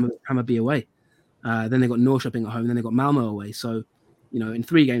break, they've got Hammarby away. Then they got Norrköping at home. Then they got Malmo away. So, in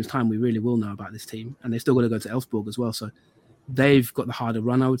 3 games' time, we really will know about this team, and they've still got to go to Elfsborg as well. So, they've got the harder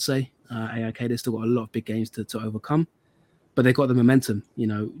run, I would say. AIK, they've still got a lot of big games to overcome, but they've got the momentum.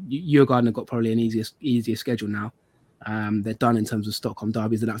 Djurgården have got probably an easier schedule now. They're done in terms of Stockholm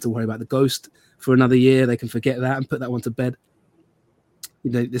derbies. They don't have to worry about the ghost for another year. They can forget that and put that one to bed.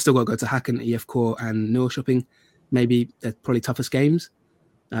 They still got to go to Häcken, IFK, and Norrköping. Maybe they're probably toughest games.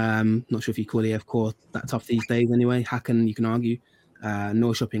 Not sure if you call IFK that tough these days anyway. Häcken, you can argue.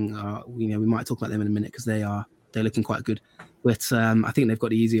 Norrköping are, we might talk about them in a minute because they're looking quite good, but I think they've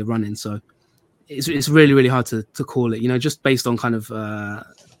got the easier run in. So it's really, really hard to call it. Just based on kind of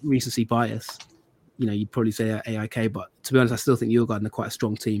recency bias, you'd probably say AIK, but to be honest, I still think Djurgården are quite a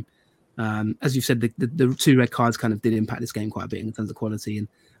strong team. As you said, the 2 red cards kind of did impact this game quite a bit in terms of quality, and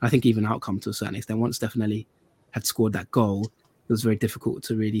I think even outcome to a certain extent. Once Stefanelli had scored that goal, it was very difficult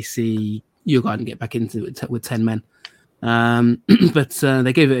to really see Djurgården get back into it with 10 men. But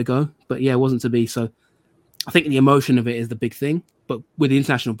they gave it a go. But yeah, it wasn't to be. So I think the emotion of it is the big thing. But with the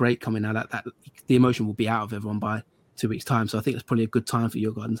international break coming now, that the emotion will be out of everyone by 2 weeks' time. So I think it's probably a good time for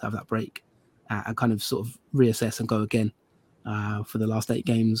Djurgården to have that break and kind of sort of reassess and go again for the last 8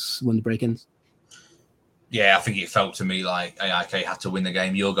 games when the break ends. Yeah, I think it felt to me like AIK had to win the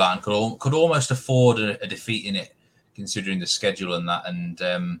game. Djurgården could almost afford a defeat in it, considering the schedule and that. And,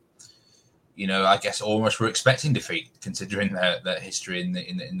 I guess almost we're expecting defeat, considering their history in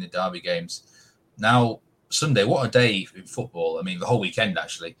the derby games. Now, Sunday, what a day in football. I mean, the whole weekend,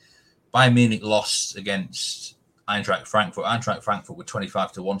 actually. Bayern Munich lost against Eintracht Frankfurt. Eintracht Frankfurt with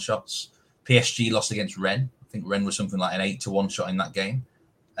 25-1 shots. PSG lost against Rennes. I think Rennes was something like an 8-1 shot in that game.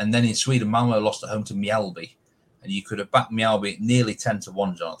 And then in Sweden, Malmö lost at home to Mjällby. And you could have backed Mjällby nearly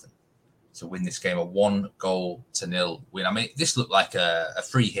 10-1, Jonathan, to win this game, a 1-0 win. I mean, this looked like a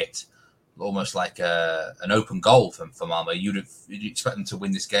free hit, almost like an open goal for Malmö. You'd expect them to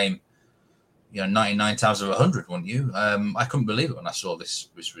win this game, 99 times out of 100, wouldn't you? I couldn't believe it when I saw this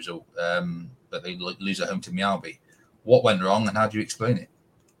result, that they lose at home to Mjällby. What went wrong, and how do you explain it?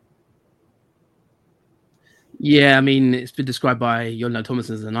 Yeah, I mean, it's been described by Jon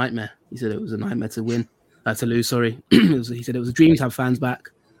Thomas as a nightmare. He said it was a nightmare to lose. Sorry, he said it was a dream to have fans back.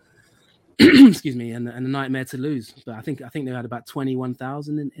 Excuse me, and a nightmare to lose. But I think they had about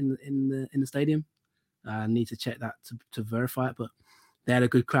 21,000 in the stadium. I need to check that to verify it, but they had a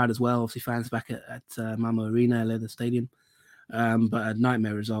good crowd as well. Obviously, fans back at Malmö Arena, the stadium. But a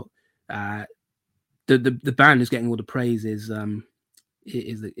nightmare result. The band who's getting all the praise is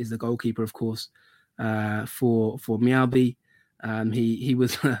the goalkeeper, of course. For Mjällby, he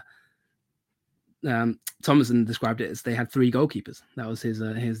was. Thomason described it as they had 3 goalkeepers. That was his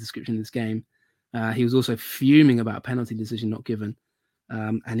description of this game. He was also fuming about a penalty decision not given,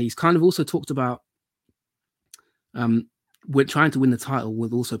 and he's kind of also talked about we're trying to win the title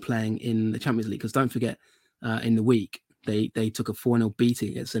with also playing in the Champions League, because don't forget in the week they took a 4-0 beating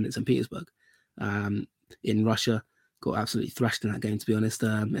against Zenit St. Petersburg in Russia, got absolutely thrashed in that game, to be honest,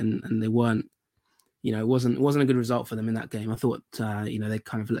 and they weren't. It wasn't a good result for them in that game. I thought, they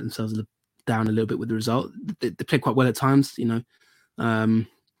kind of let themselves down a little bit with the result. They played quite well at times. There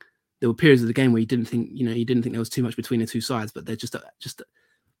were periods of the game where you didn't think there was too much between the two sides, but they're just at each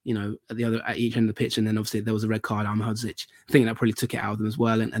end of the pitch. And then obviously there was a red card, Ahmedhodzic. I think that probably took it out of them as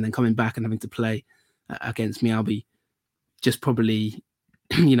well. And then coming back and having to play against Mjällby, just probably,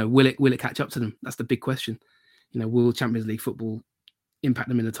 will it catch up to them? That's the big question. Will Champions League football impact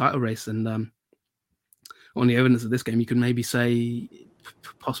them in the title race? And on the evidence of this game, you could maybe say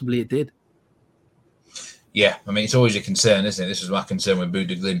possibly it did. Yeah, I mean, it's always a concern, isn't it? This was my concern with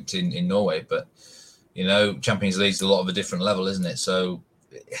Bodø Glimt in Norway, but, Champions League's a lot of a different level, isn't it? So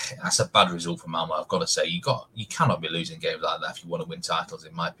that's a bad result for Malmö, I've got to say. You cannot be losing games like that if you want to win titles,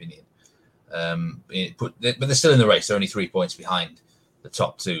 in my opinion. But they're still in the race. They're only 3 points behind the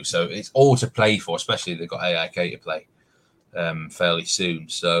top 2. So it's all to play for, especially if they've got AIK to play fairly soon.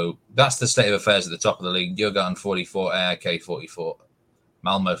 So that's the state of affairs at the top of the league. Djurgården 44, AIK 44,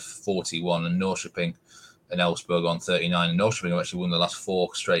 Malmö 41, and Norrköping and Elfsborg on 39. And Norrköping have actually won the last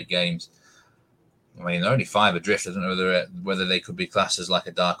 4 straight games. I mean, they're only 5 adrift. I don't know whether they could be classed as like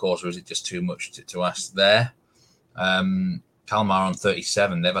a dark horse, or is it just too much to ask there? Kalmar on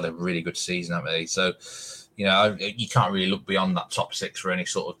 37. They've had a really good season, haven't they? So, you can't really look beyond that top 6 for any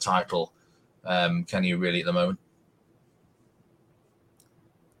sort of title, can you really, at the moment?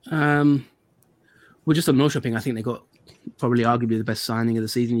 Well, just on Norrköping, I think they got probably arguably the best signing of the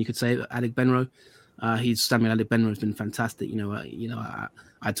season, you could say, Alec Benro. Samuel Alec Benro has been fantastic.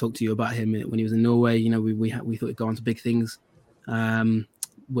 I talked to you about him when he was in Norway. We thought he'd go on to big things when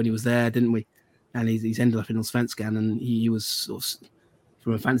he was there, didn't we? And he's ended up in Allsvenskan, and he was sort of,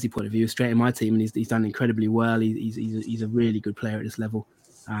 from a fantasy point of view, straight in my team, and he's done incredibly well. He's a really good player at this level,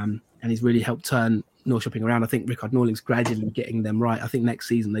 and he's really helped turn Norrköping around. I think Rickard Norling's gradually getting them right. I think next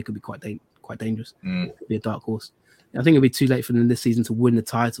season they could be quite dangerous. Could be a dark horse. I think it'll be too late for them this season to win the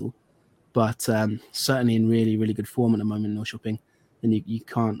title, but certainly in really, really good form at the moment in Norrköping, and you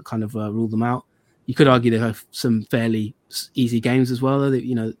can't kind of rule them out. You could argue they have some fairly easy games as well,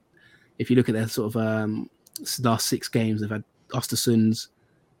 though. If you look at their sort of last 6 games, they've had Östersunds,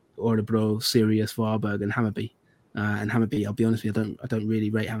 Örebro, Sirius, Varberg, and Hammarby. And Hammarby, I'll be honest with you, I don't really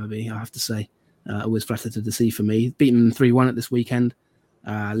rate Hammarby, I have to say. Always flattered to see for me. Beaten them 3-1 at this weekend.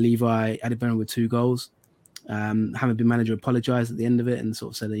 Levi Adibera with 2 goals. Hammarby manager apologised at the end of it and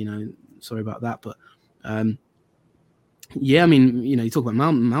sort of said, sorry about that. But yeah, I mean, you talk about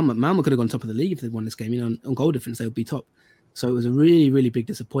Malmö could have gone top of the league if they'd won this game. On goal difference, they would be top. So it was a really, really big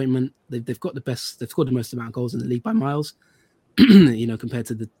disappointment. They've got they've scored the most amount of goals in the league by miles, compared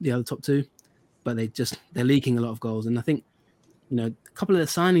to the other top 2. But they're leaking a lot of goals. And I think, a couple of the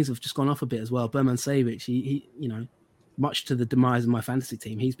signings have just gone off a bit as well. Berman Savic, he much to the demise of my fantasy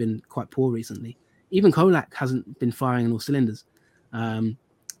team, he's been quite poor recently. Even Kolak hasn't been firing on all cylinders. And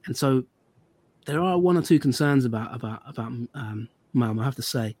so there are 1 or 2 concerns about Malmö, I have to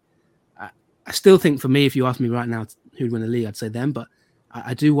say. I still think, for me, if you ask me right now who'd win the league, I'd say them. But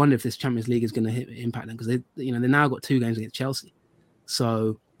I do wonder if this Champions League is going to impact them, because they now got 2 games against Chelsea.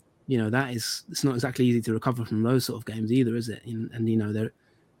 So, it's not exactly easy to recover from those sort of games either, is it? And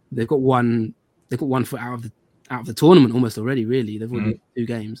they've got one foot out of the tournament almost already. Really, they've won 2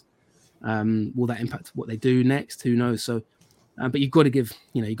 games. Will that impact what they do next? Who knows? So, but you've got to give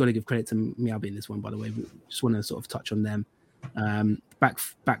credit to Mjällby in this one. By the way, we just want to sort of touch on them. Back,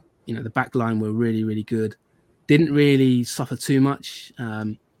 the back line were really, really good. Didn't really suffer too much.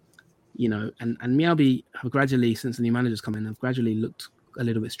 And Mjällby have gradually, since the new managers come in, have gradually looked a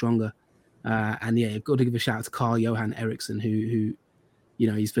little bit stronger. And yeah, you've got to give a shout out to Carl-Johan Eriksson, who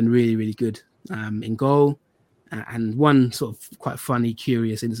he's been really, really good in goal. And one sort of quite funny,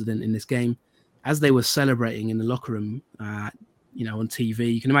 curious incident in this game, as they were celebrating in the locker room, on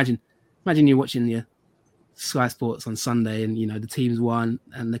TV. You can imagine you're watching your Sky Sports on Sunday, and the team's won,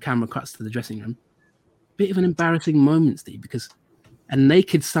 and the camera cuts to the dressing room. Bit of an embarrassing moment, Steve, because a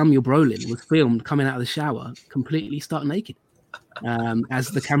naked Samuel Brolin was filmed coming out of the shower, completely stark naked, as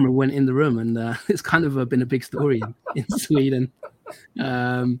the camera went in the room, and it's kind of been a big story in Sweden.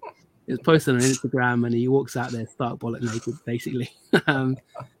 It was posted on Instagram, and he walks out there stark bollock naked, basically.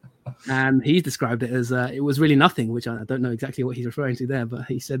 And he's described it as it was really nothing, which I don't know exactly what he's referring to there, but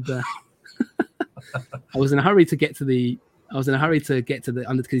he said, I was in a hurry to get to the under,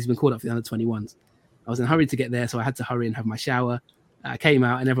 because he's been called up for the under 21s. I was in a hurry to get there, so I had to hurry and have my shower. I came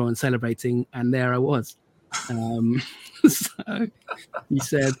out and everyone's celebrating, and there I was. So he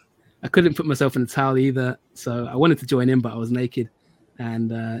said, I couldn't put myself in a towel either, so I wanted to join in, but I was naked.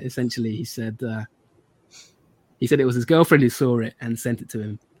 And essentially, he said it was his girlfriend who saw it and sent it to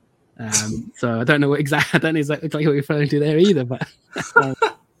him. So I don't know exactly what you're referring to there either, but.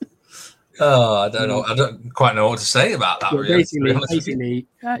 I don't know. I don't quite know what to say about that. Yeah, basically,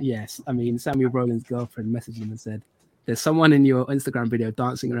 yes. I mean, Samuel Brolin's girlfriend messaged him and said, "There's someone in your Instagram video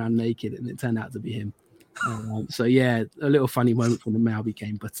dancing around naked," and it turned out to be him. So yeah, a little funny moment from the Malmö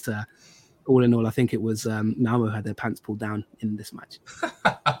game, but all in all, I think it was Malmö had their pants pulled down in this match.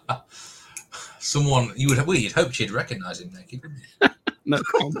 Someone you'd hope she'd recognise him naked, wouldn't you?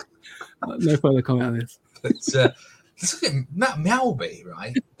 No further comment on this. But, look at Mjällby,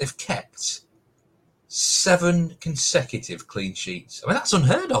 right? They've kept 7 consecutive clean sheets. I mean, that's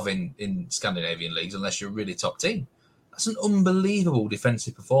unheard of in Scandinavian leagues, unless you're a really top team. That's an unbelievable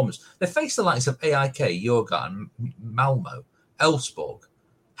defensive performance. They faced the likes of AIK, Djurgården, Malmö, Elfsborg,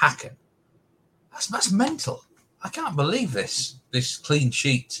 Häcken. That's mental. I can't believe this clean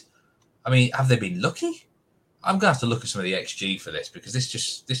sheet. I mean, have they been lucky? I'm going to have to look at some of the XG for this, because this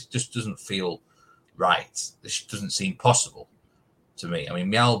just doesn't feel right. This doesn't seem possible to me. I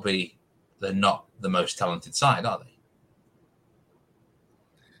mean, Mjällby, they're not the most talented side, are they?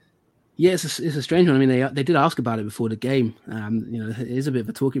 Yeah, it's a strange one. I mean, they did ask about it before the game. It is a bit of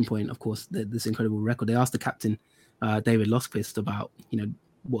a talking point, of course, this incredible record. They asked the captain, David Losqvist, about,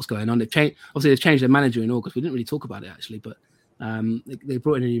 what's going on. They've changed their manager in August. We didn't really talk about it, actually, but they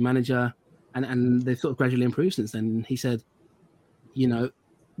brought in a new manager, and they've sort of gradually improved since then. He said,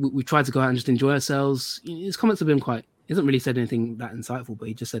 we tried to go out and just enjoy ourselves. His comments have been he hasn't really said anything that insightful, but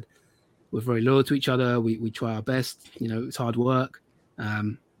he just said, we're very loyal to each other. We try our best. It's hard work.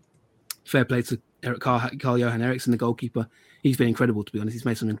 Fair play to Carl-Johan Eriksson, the goalkeeper. He's been incredible, to be honest. He's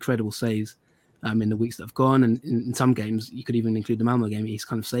made some incredible saves in the weeks that have gone. And in some games, you could even include the Malmö game, he's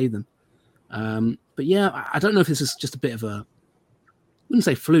kind of saved them. But yeah, I don't know if this is just a bit of I wouldn't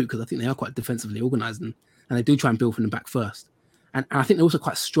say fluke, because I think they are quite defensively organised, and they do try and build from the back first. And I think they're also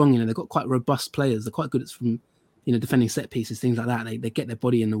quite strong. They've got quite robust players. They're quite good at defending set pieces, things like that. They get their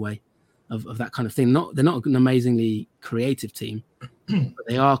body in the way of that kind of thing. They're not an amazingly creative team, but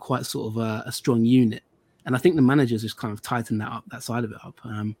they are quite sort of a strong unit. And I think the managers just kind of tightened that side of it up.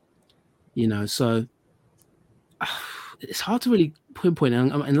 So it's hard to really pinpoint.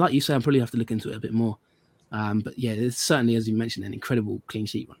 And like you say, I'm probably have to look into it a bit more. But yeah, it's certainly, as you mentioned, an incredible clean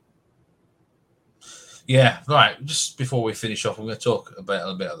sheet run. Yeah, right. Just before we finish off, we're going to talk about a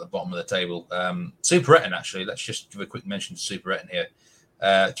little bit at the bottom of the table. Super Ettin, actually. Let's just give a quick mention to Super Ettin here.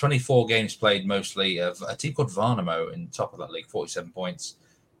 24 games played, mostly of a team called Varnamo in top of that league, 47 points.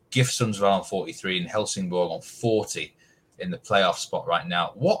 GIF Sundsvall on 43 and Helsingborg on 40 in the playoff spot right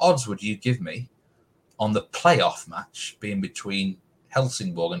now. What odds would you give me on the playoff match being between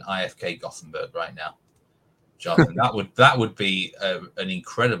Helsingborg and IFK Gothenburg right now? Jonathan, that would be an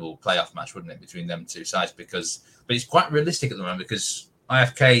incredible playoff match, wouldn't it, between them two sides? But it's quite realistic at the moment because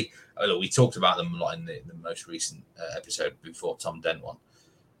IFK. Look, we talked about them a lot in the most recent episode before Tom Dent won,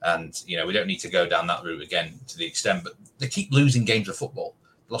 and we don't need to go down that route again to the extent. But they keep losing games of football.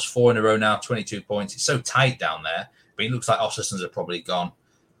 Lost 4 in a row now, 22 points. It's so tight down there. But it looks like Ostersunds are probably gone.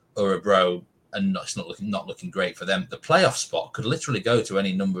 Örebro, and it's not looking great for them. The playoff spot could literally go to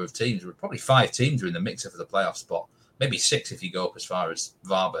any number of teams. There are probably 5 teams are in the mixer for the playoff spot, maybe 6 if you go up as far as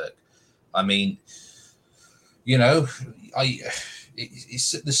Varberg. I mean, there's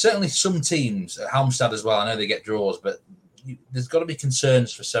certainly some teams at Halmstad as well. I know they get draws, but there's got to be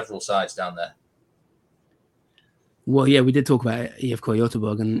concerns for several sides down there. Well, yeah, we did talk about IFK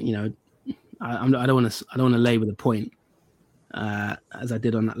Göteborg, and I don't want to labour the point. As I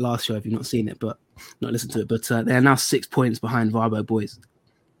did on that last show, if you've not seen it, but not listened to it, but they are now 6 points behind Varberg boys.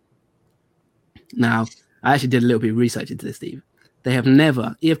 Now, I actually did a little bit of research into this, Steve. They have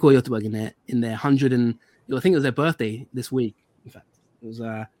never, IFK Göteborg in their 100 and, I think it was their birthday this week. In fact, it was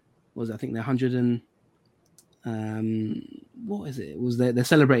I think their 100 and, what is it? It was they're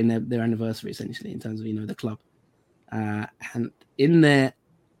celebrating their anniversary essentially in terms of, the club. And in their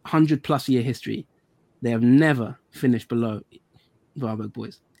 100+ year history, they have never finished below Varberg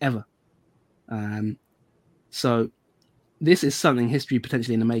boys, ever. So this is something history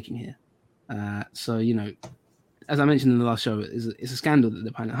potentially in the making here. So, as I mentioned in the last show, it's a scandal that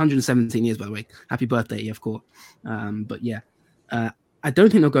they're behind. 117 years, by the way. Happy birthday, EFK. But yeah, I don't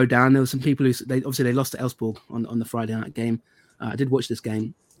think they'll go down. There were some people who they lost to Elfsborg on the Friday night game. I did watch this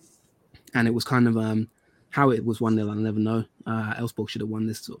game, and it was kind of how it was 1-0. I'll never know. Elfsborg should have won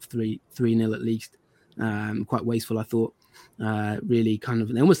this sort of 3-0 at least. Quite wasteful, I thought. Really kind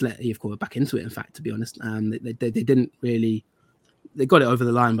of, they almost let EFK back into it, in fact, to be honest. They didn't really, they got it over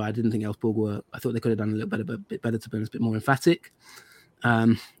the line, but I didn't think Elfsborg I thought they could have done a bit better, to be honest, a bit more emphatic.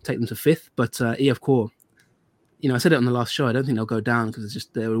 Take them to 5th, but EFK, I said it on the last show, I don't think they'll go down because it's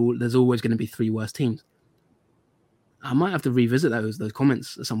just, there's always going to be 3 worse teams. I might have to revisit those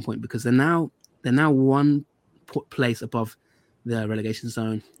comments at some point because they're now 1 place above the relegation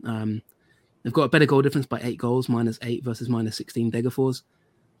zone. They've got a better goal difference by 8 goals, -8 versus -16 Degerfors.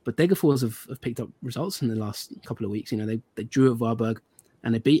 But Degerfors have picked up results in the last couple of weeks. They drew at Varberg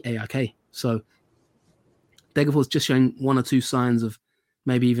and they beat AIK. So Degerfors just showing 1 or 2 signs of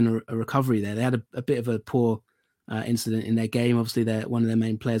maybe even a recovery there. They had a bit of a poor incident in their game. Obviously, one of their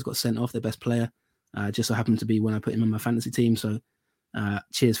main players got sent off, their best player. Just so happened to be when I put him in my fantasy team. So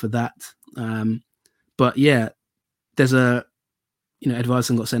cheers for that. But yeah, there's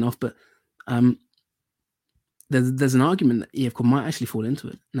Edvardsen got sent off, but there's an argument that EFK might actually fall into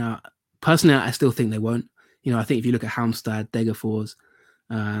it. Now, personally, I still think they won't. I think if you look at Halmstad, Degerfors,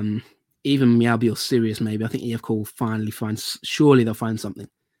 even Mjällby or Sirius, maybe, I think EFK will surely they'll find something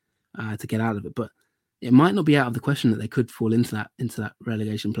to get out of it. But it might not be out of the question that they could fall into that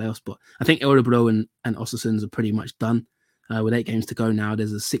relegation playoff spot. I think Örebro and Ostersunds are pretty much done. With 8 games to go now,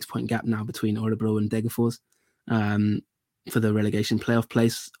 there's a 6-point gap now between Örebro and Degerfors. For the relegation playoff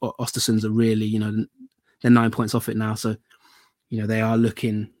place. Ostersunds are really, they're 9 points off it now. So, they are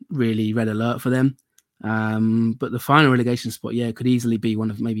looking really red alert for them. But the final relegation spot, could easily be one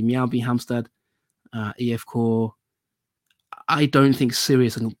of maybe Mjällby, Halmstad, EFK. I don't think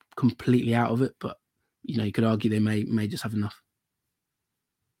Sirius are completely out of it, but, you could argue they may just have enough.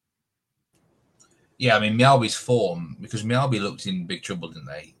 Yeah, I mean, Mjällby's form, because Mjällby looked in big trouble, didn't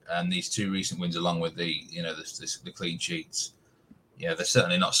they? And these 2 recent wins, along with the clean sheets, they're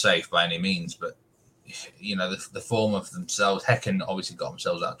certainly not safe by any means. But the form of themselves, Häcken obviously got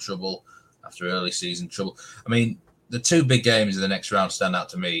themselves out of trouble after early season trouble. I mean, the 2 big games in the next round stand out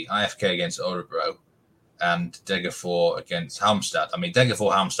to me: IFK against Örebro and Degerfors against Halmstad. I mean,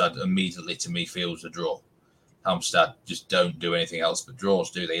 Degerfors-Halmstad immediately to me feels a draw. Halmstad just don't do anything else but draws,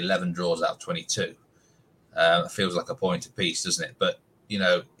 do they? 11 draws out of 22. It feels like a point apiece, doesn't it? But,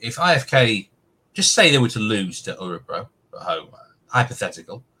 if IFK, just say they were to lose to Örebro at home,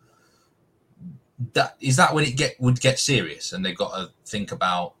 hypothetical, is that when it would get serious and they've got to think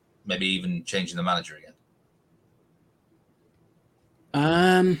about maybe even changing the manager again?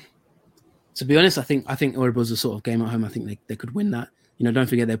 To be honest, I think Örebro's a sort of game at home. I think they could win that. Don't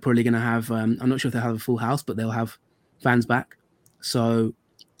forget they're probably going to have. I'm not sure if they'll have a full house, but they'll have fans back. So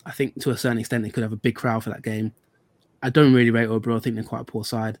I think to a certain extent they could have a big crowd for that game. I don't really rate Örebro. I think they're quite a poor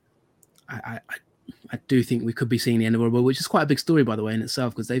side. I do think we could be seeing the end of Örebro, which is quite a big story, by the way, in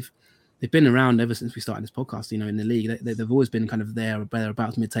itself, because they've been around ever since we started this podcast. In the league, they've always been kind of there or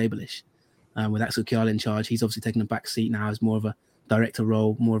thereabouts mid-table-ish. With Axel Kjell in charge, he's obviously taken a back seat now as more of a director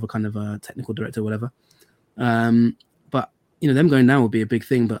role, more of a kind of a technical director, whatever. But them going down will be a big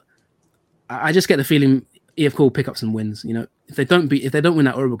thing. But I just get the feeling EFK will pick up some wins. If they don't win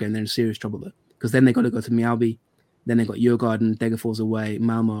that Örebro game, they're in serious trouble though, because then they got to go to Mjällby, then they got Djurgården, Degerfors away,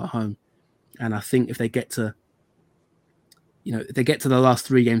 Malmö at home, and I think if they get to the last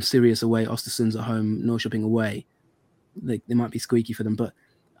 3 games, Sirius away, Östersunds at home, Norrköping away, they might be squeaky for them. But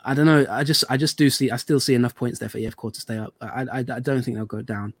I don't know. I still see enough points there for EFK to stay up. I don't think they'll go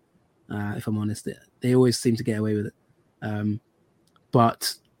down. If I'm honest, they always seem to get away with it.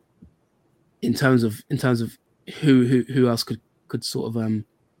 But in terms of who else could sort of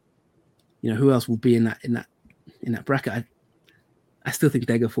who else will be in that bracket, I still think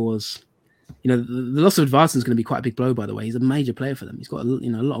Degerfors. The loss of Edvardsen is going to be quite a big blow. By the way, he's a major player for them. He's got a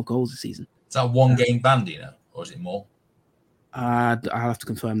lot of goals this season. Is that one game ban, or is it more? I'll have to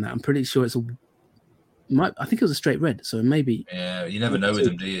confirm that. I'm pretty sure it's I think it was a straight red, so maybe. Yeah, you never know with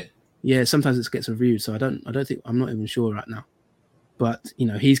them, do you? Yeah, sometimes it gets reviewed, so I don't think, I'm not even sure right now. But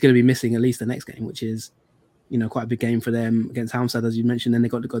he's going to be missing at least the next game, which is quite a big game for them against Halmstad, as you mentioned. Then they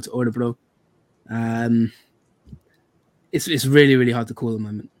got to go to Örebro. It's really, really hard to call at the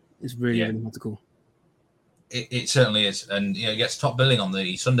moment. It's really, really hard to call. It certainly is, and it gets top billing on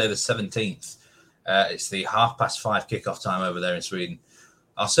the Sunday the 17th. It's the 5:30 kickoff time over there in Sweden.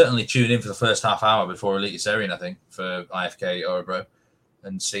 I'll certainly tune in for the first half hour before Eliteserien, I think, for IFK Örebro,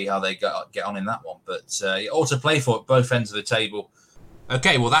 and see how they get on in that one. But all to play for at both ends of the table.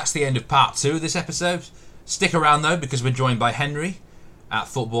 Okay, well, that's the end of part 2 of this episode. Stick around, though, because we're joined by Henry at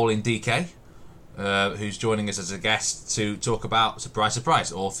Football in DK, who's joining us as a guest to talk about, surprise,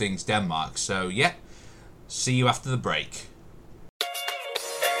 surprise, all things Denmark. So, yeah, see you after the break.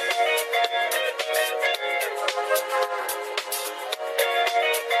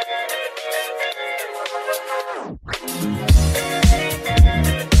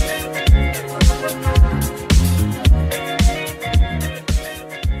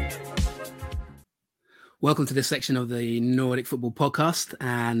 Welcome to this section of the Nordic Football Podcast,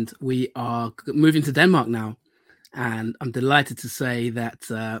 and we are moving to Denmark now. And I'm delighted to say that,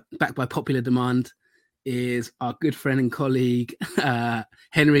 backed by popular demand, is our good friend and colleague,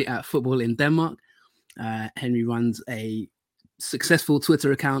 Henry at Football in Denmark. Henry runs a successful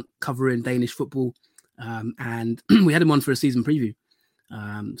Twitter account covering Danish football, and we had him on for a season preview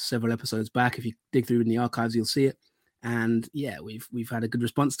several episodes back. If you dig through in the archives, you'll see it. And yeah, we've had a good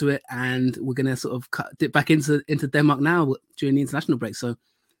response to it, and we're going to sort of dip back into Denmark now during the international break. So,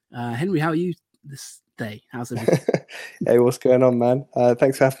 Henry, how are you this day? How's everything? Hey, what's going on, man?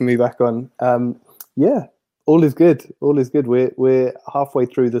 Thanks for having me back on. Yeah, all is good. All is good. We're halfway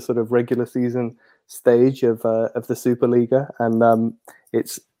through the sort of regular season stage of the Superliga, and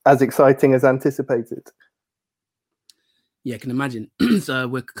it's as exciting as anticipated. Yeah, I can imagine. So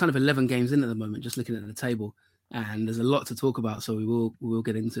we're kind of 11 games in at the moment, just looking at the table. And there's a lot to talk about, so we will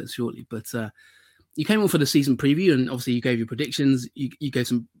get into it shortly. But you came on for the season preview, and obviously you gave your predictions. You gave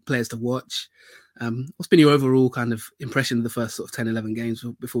some players to watch. What's been your overall kind of impression of the first sort of 10, 11 games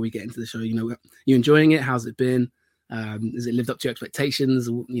before we get into the show? You enjoying it? How's it been? Has it lived up to your expectations?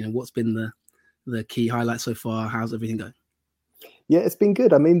 What's been the key highlights so far? How's everything going? Yeah, it's been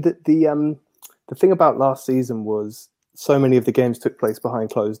good. I mean, the thing about last season was so many of the games took place behind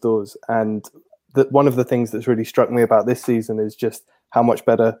closed doors, and one of the things that's really struck me about this season is just how much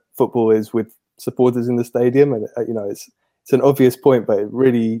better football is with supporters in the stadium. And it's an obvious point, but it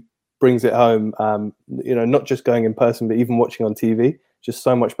really brings it home. Not just going in person, but even watching on TV, just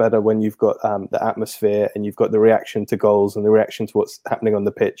so much better when you've got the atmosphere and you've got the reaction to goals and the reaction to what's happening on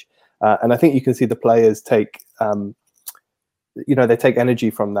the pitch. And I think you can see the players take, they take energy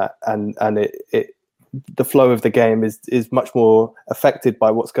from that, and the flow of the game is much more affected by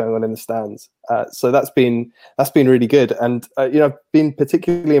what's going on in the stands. So that's been really good. And I've been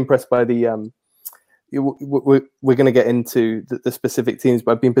particularly impressed by the we're going to get into the specific teams,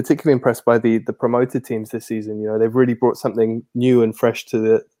 but I've been particularly impressed by the promoted teams this season. They've really brought something new and fresh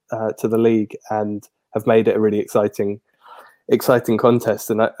to the league and have made it a really exciting contest.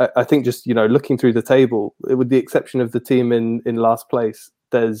 And I think just looking through the table, with the exception of the team in last place,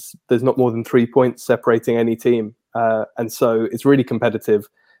 there's not more than 3 points separating any team and so it's really competitive,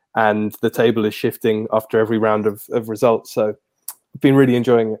 and the table is shifting after every round of results. So I've been really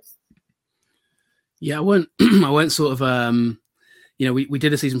enjoying it. Yeah, I won't sort of we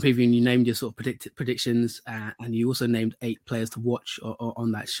did a season preview and you named your sort of predictions, and you also named 8 players to watch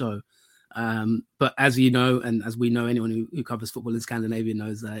on that show. But as you know, and as we know, anyone who covers football in Scandinavia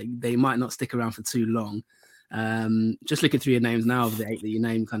knows that they might not stick around for too long. Just looking through your names now, of the 8 that you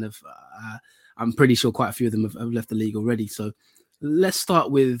named, I'm pretty sure quite a few of them have left the league already. So let's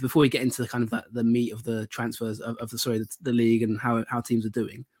start with, before we get into kind of the meat of the transfers of the league and how teams are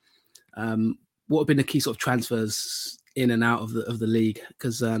doing. What have been the key sort of transfers in and out of the league?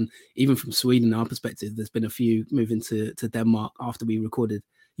 Because even from Sweden, our perspective, there's been a few moving to Denmark after we recorded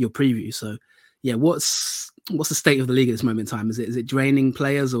your preview. So yeah, what's the state of the league at this moment in time? Is it draining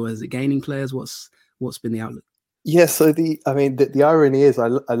players or is it gaining players? What's been the outlook? Yeah, so the irony is I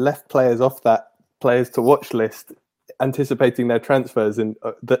left players off that players to watch list, anticipating their transfers, and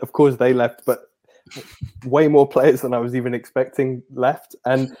of course they left, but way more players than I was even expecting left.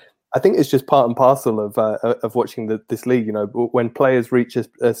 And I think it's just part and parcel of watching this league. You know, when players reach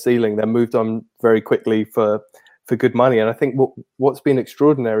a ceiling, they're moved on very quickly for good money. And I think what's been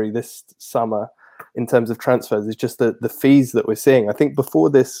extraordinary this summer in terms of transfers is just the fees that we're seeing. I think before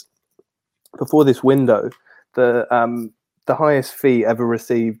this window, the highest fee ever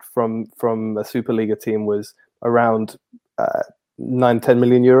received from a Superliga team was around 9-10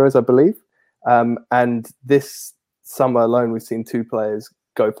 million euros, I believe. And this summer alone, we've seen 2 players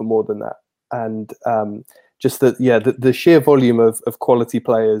go for more than that. And just the sheer volume of quality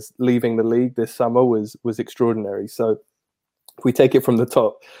players leaving the league this summer was extraordinary. So if we take it from the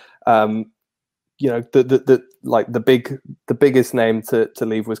top, the biggest name to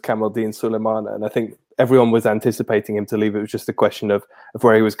leave was Kamaldeen Sulemana, and I think everyone was anticipating him to leave. It was just a question of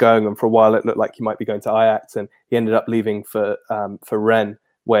where he was going, and for a while it looked like he might be going to Ajax, and he ended up leaving for Rennes,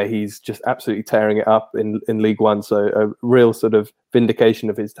 where he's just absolutely tearing it up in League One. So a real sort of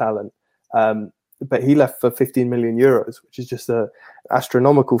vindication of his talent. But he left for 15 million euros, which is just an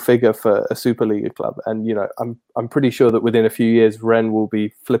astronomical figure for a Superliga club. And, you know, I'm pretty sure that within a few years, Rennes will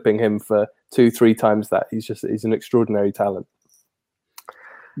be flipping him for 2-3 times that. He's an extraordinary talent.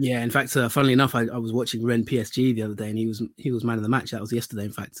 Yeah, in fact, funnily enough, I was watching Rennes PSG the other day, and he was man of the match. That was yesterday.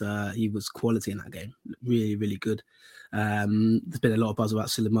 In fact, he was quality in that game. Really, really good. There's been a lot of buzz about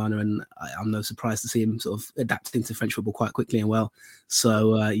Sulemana, and I'm no surprise to see him sort of adapting to French football quite quickly and well.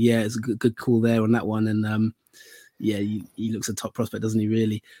 So it's a good call there on that one. And he looks a top prospect, doesn't he?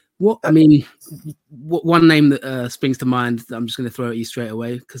 Really. What one name that springs to mind that I'm just going to throw at you straight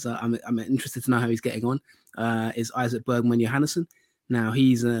away, because I'm interested to know how he's getting on, is Isaac Bergman Johannesson. Now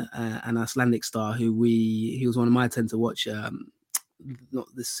he's an Icelandic star he was one of my 10 to watch, not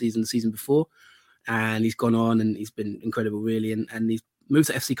this season, the season before. And he's gone on and he's been incredible, really. And he's moved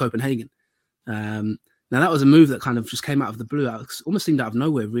to FC Copenhagen. Now, that was a move that kind of just came out of the blue. It almost seemed out of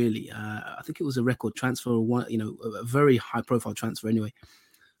nowhere, really. I think it was a record transfer, or a very high-profile transfer anyway.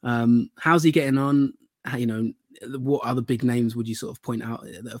 How's he getting on? What other big names would you sort of point out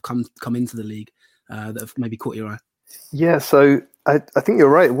that have come into the league that have maybe caught your eye? Yeah, so I think you're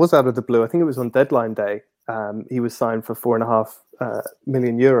right. It was out of the blue. I think it was on deadline day. He was signed for 4.5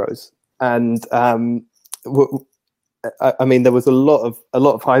 million euros. And I mean, there was a lot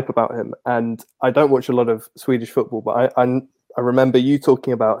of hype about him, and I don't watch a lot of Swedish football, but I remember you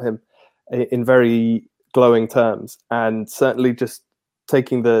talking about him in very glowing terms, and certainly just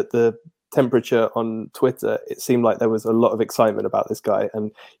taking the temperature on Twitter, it seemed like there was a lot of excitement about this guy.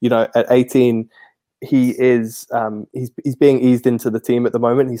 And at 18, he is he's being eased into the team at the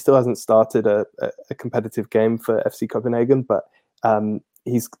moment. He still hasn't started a competitive game for FC Copenhagen, but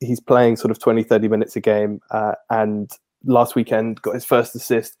he's playing sort of 20-30 minutes a game, and last weekend got his first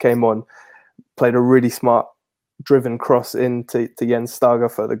assist, came on, played a really smart driven cross into Jens Stager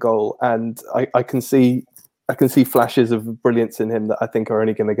for the goal, and I can see flashes of brilliance in him that I think are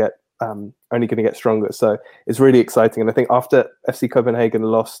only going to get stronger. So it's really exciting, and I think after FC Copenhagen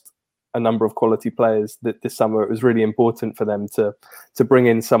lost a number of quality players this summer, it was really important for them to bring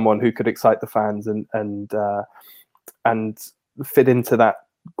in someone who could excite the fans and fit into that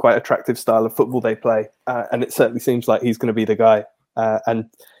quite attractive style of football they play, and it certainly seems like he's going to be the guy, and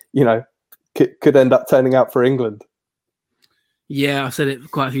could end up turning out for England. Yeah, I've said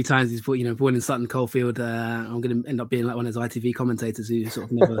it quite a few times. He's born in Sutton Coldfield. I'm going to end up being like one of those ITV commentators who sort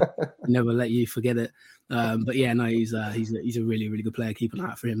of never let you forget it. But yeah, no, he's a really, really good player. Keep an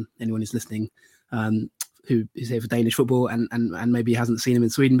eye out for him. Anyone who's listening, who is here for Danish football and maybe hasn't seen him in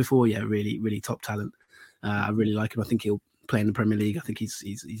Sweden before, yeah, really, really top talent. I really like him. I think he'll play in the Premier League. I think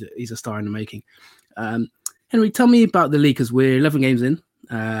he's a star in the making. Henry, tell me about the league, because we're 11 games in.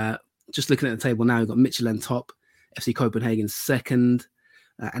 Just looking at the table now, we've got Midtjylland top, FC Copenhagen second,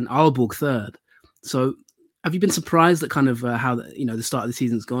 and Aalborg third. So have you been surprised at kind of how the start of the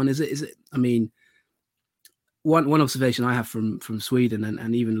season's gone? Is it? I mean, one observation I have from Sweden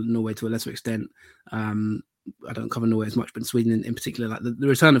and even Norway to a lesser extent, I don't cover Norway as much, but Sweden in particular, like the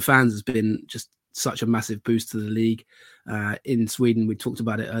return of fans has been just such a massive boost to the league. In Sweden, we talked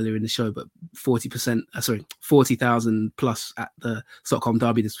about it earlier in the show, but 40,000 plus at the Stockholm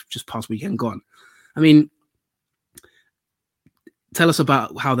Derby this just past weekend gone. I mean, tell us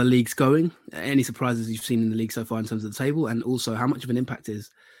about how the league's going. Any surprises you've seen in the league so far in terms of the table, and also how much of an impact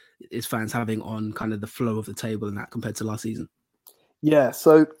is fans having on kind of the flow of the table and that compared to last season? Yeah,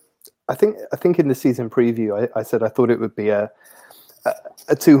 so I think in the season preview, I said I thought it would be a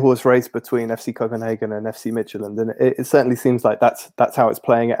two-horse race between FC Copenhagen and FC Midtjylland, and it certainly seems like that's how it's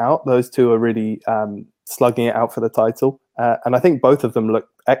playing it out. Those two are really slugging it out for the title, and I think both of them look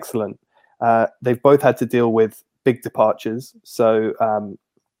excellent. They've both had to deal with big departures. So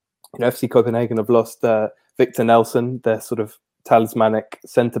FC Copenhagen have lost Victor Nelson, their sort of talismanic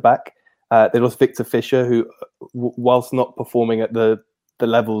centre-back. They lost Victor Fischer, who, whilst not performing at the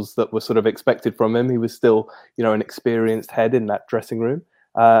levels that were sort of expected from him, he was still, an experienced head in that dressing room.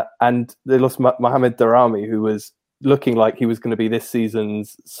 And they lost Mohamed Daramy, who was looking like he was going to be this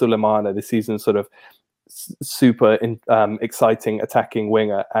season's Sulemana, this season's sort of super exciting attacking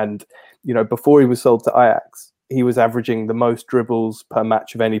winger. And, before he was sold to Ajax, he was averaging the most dribbles per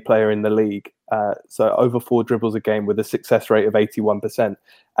match of any player in the league. So over 4 dribbles a game with a success rate of 81%.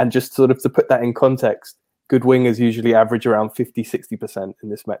 And just sort of to put that in context, good wingers usually average around 50-60% in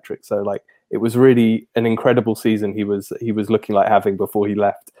this metric. So it was really an incredible season he was looking like having before he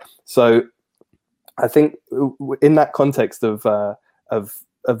left. So I think in that context of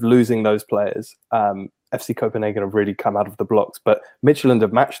losing those players, FC Copenhagen have really come out of the blocks, but Midtjylland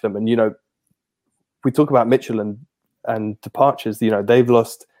have matched them. And we talk about Midtjylland and departures. They've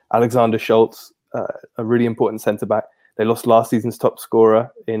lost Alexander Schultz, a really important centre back. They lost last season's top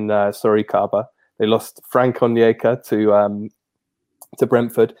scorer in Sori Kaba. They lost Frank Onyeka to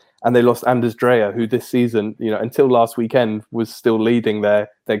Brentford, and they lost Anders Dreyer, who this season, until last weekend, was still leading their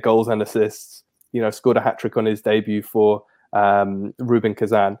goals and assists. Scored a hat-trick on his debut for Rubin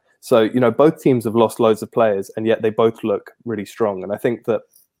Kazan. So both teams have lost loads of players, and yet they both look really strong. And I think that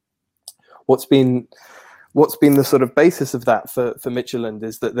what's been the sort of basis of that for Midtjylland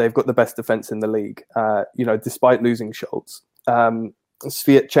is that they've got the best defense in the league. Despite losing Schultz.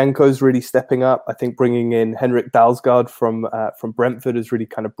 Sviatchenko's really stepping up. I think bringing in Henrik Dalsgaard from Brentford has really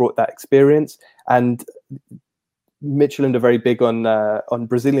kind of brought that experience. And Midtjylland are very big on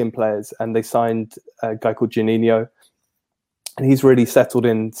Brazilian players, and they signed a guy called Juninho, and he's really settled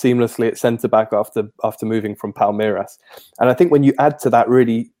in seamlessly at centre back after moving from Palmeiras. And I think when you add to that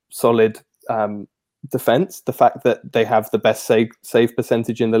really solid defense, the fact that they have the best save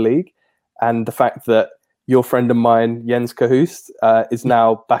percentage in the league, and the fact that your friend of mine, Jens Kahoust, is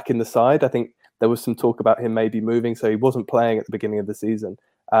now back in the side. I think there was some talk about him maybe moving, so he wasn't playing at the beginning of the season.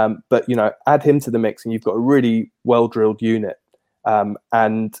 But add him to the mix, and you've got a really well-drilled unit,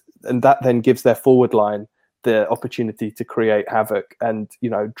 and that then gives their forward line the opportunity to create havoc. And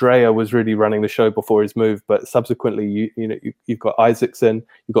Dreyer was really running the show before his move, but subsequently you've got Isaacson,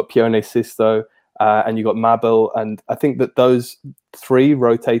 you've got Pione Sisto, and you've got Mabel. And I think that those 3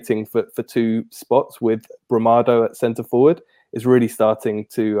 rotating for 2 spots with Brumado at centre forward is really starting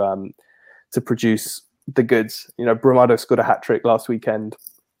to produce the goods. Brumado scored a hat-trick last weekend.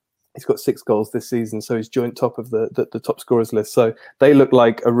 He's got 6 goals this season, so he's joint top of the top scorers list. So they look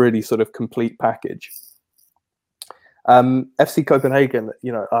like a really sort of complete package. FC Copenhagen,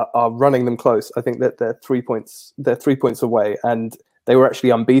 are running them close. I think that they're 3 points away, and they were actually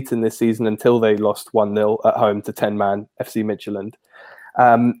unbeaten this season until they lost 1-0 at home to 10-man FC Midtjylland.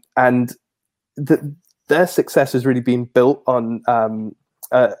 And their success has really been built on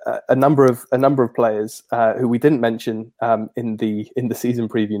a number of players who we didn't mention in the season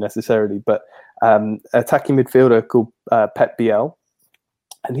preview necessarily, but attacking midfielder called Pep Biel,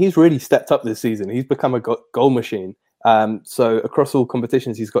 and he's really stepped up this season. He's become a goal machine. So across all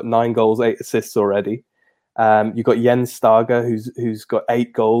competitions, he's got 9 goals, 8 assists already. You've got Jens Stager, who's got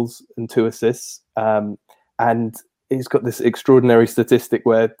 8 goals and 2 assists, and he's got this extraordinary statistic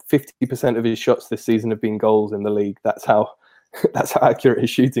where 50% of his shots this season have been goals in the league. That's how accurate his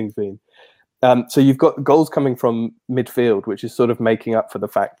shooting's been. So you've got goals coming from midfield, which is sort of making up for the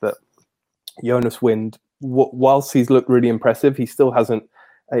fact that Jonas Wind, whilst he's looked really impressive, he still hasn't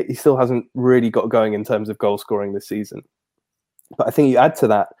really got going in terms of goal scoring this season. But I think you add to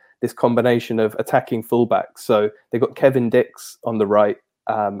that this combination of attacking fullbacks. So they've got Kevin Dix on the right,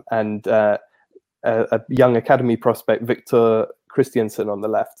 and a young academy prospect, Victor Christiansen, on the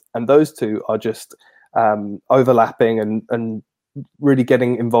left. And those two are just overlapping and really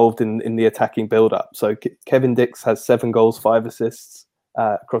getting involved in the attacking build-up. So Kevin Dix has 7 goals, 5 assists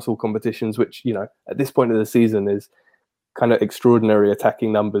across all competitions, which, you know, at this point of the season is kind of extraordinary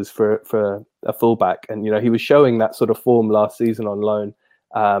attacking numbers for a fullback. And, you know, he was showing that sort of form last season on loan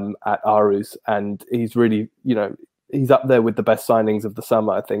at Aarhus, and he's really, you know, he's up there with the best signings of the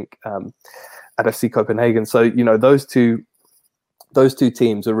summer, I think, at FC Copenhagen. So, you know, those two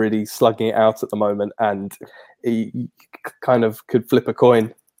teams are really slugging it out at the moment, and he kind of could flip a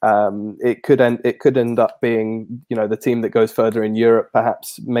coin. It could end up being, you know, the team that goes further in Europe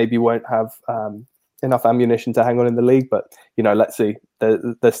perhaps maybe won't have enough ammunition to hang on in the league, but, you know, let's see.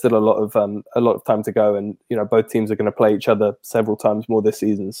 There's still a lot of time to go, and, you know, both teams are going to play each other several times more this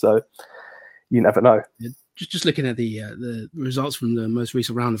season, so you never know. Just looking at the results from the most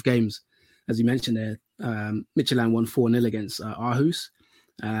recent round of games, as you mentioned there, Midtjylland won 4-0 against Aarhus.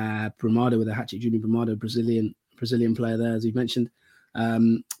 Brumado with a hat-trick, Junior Brumado, Brazilian player there, as you mentioned.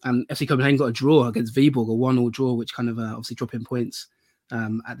 And FC Copenhagen got a draw against Viborg, a 1-1 draw, which kind of obviously dropping points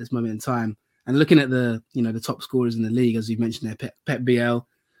at this moment in time. And looking at the top scorers in the league, as you mentioned there, Pep Biel,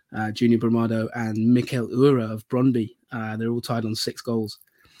 Junior Brumado, and Mikkel Ura of Brøndby, they're all tied on 6 goals.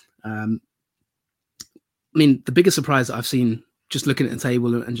 I mean, the biggest surprise that I've seen, just looking at the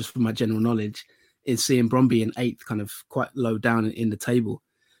table and just from my general knowledge, is seeing Brøndby in 8th, kind of quite low down in the table,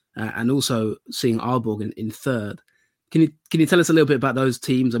 and also seeing Aalborg in 3rd. Can you tell us a little bit about those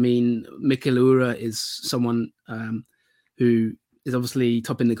teams? I mean, Mikkel Ura is someone who is obviously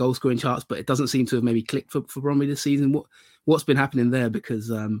topping the goal scoring charts, but it doesn't seem to have maybe clicked for Brøndby this season. What's been happening there?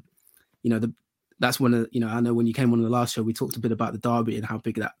 Because that's one of, I know when you came on the last show, we talked a bit about the derby and how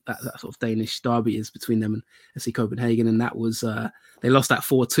big that sort of Danish derby is between them and FC Copenhagen, and that was they lost that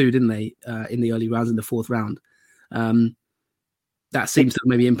 4-2, didn't they, in the early rounds in the 4th round. That seems to have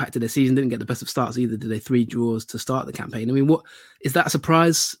maybe impacted their season. Didn't get the best of starts either. Did they 3 draws to start the campaign? I mean, what is that a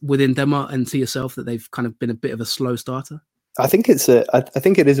surprise within Denmark and to yourself that they've kind of been a bit of a slow starter? I think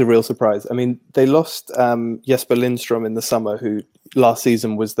it is a real surprise. I mean, they lost Jesper Lindstrom in the summer, who last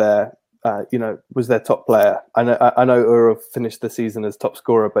season was their top player. I know Ura finished the season as top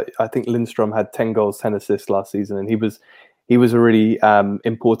scorer, but I think Lindstrom had 10 goals, 10 assists last season, and he was a really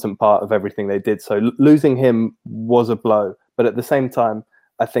important part of everything they did. So losing him was a blow. But at the same time,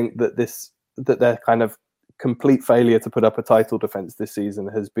 I think that their kind of complete failure to put up a title defense this season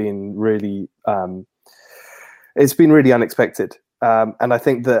has been really it's been really unexpected. And I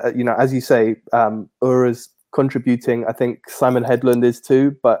think that, as you say, Ura's contributing. I think Simon Hedlund is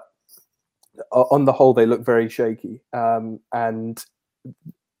too, but on the whole, they look very shaky. And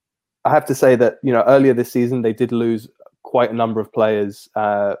I have to say that, earlier this season, they did lose quite a number of players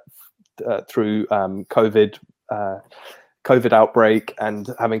through COVID outbreak and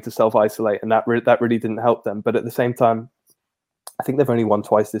having to self-isolate, and that really didn't help them. But at the same time, I think they've only won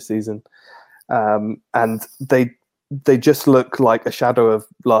twice this season, and they just look like a shadow of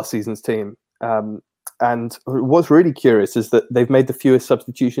last season's team. And what's really curious is that they've made the fewest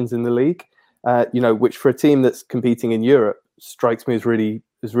substitutions in the league, which for a team that's competing in Europe strikes me as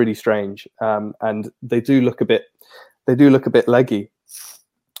really strange. And they do look a bit leggy.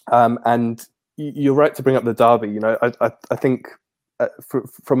 And you're right to bring up the derby. I think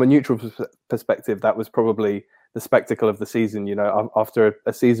from a neutral perspective, that was probably the spectacle of the season. After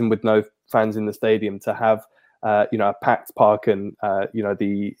a season with no fans in the stadium, to have a packed park, and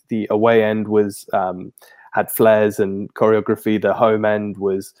the away end was had flares and choreography. The home end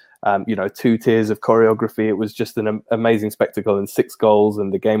was 2 tiers of choreography. It was just an amazing spectacle, and 6 goals,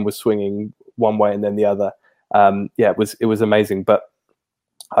 and the game was swinging one way and then the other. It was amazing. But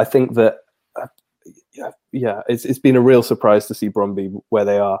I think that it's been a real surprise to see Brøndby where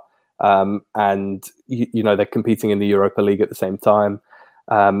they are, and they're competing in the Europa League at the same time,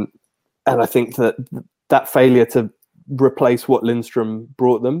 and I think that failure to replace what Lindstrom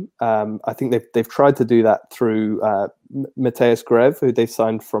brought them, I think they've tried to do that through Mathias Greve, who they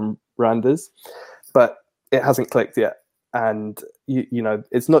signed from Randers, but it hasn't clicked yet. And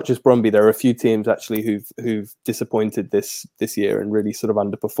it's not just Brøndby. There are a few teams actually who've disappointed this year and really sort of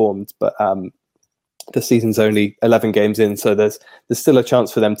underperformed. But the season's only 11 games in, so there's still a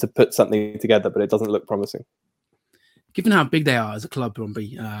chance for them to put something together, but it doesn't look promising. Given how big they are as a club,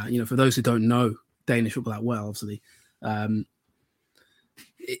 Brøndby, for those who don't know Danish football that well, obviously,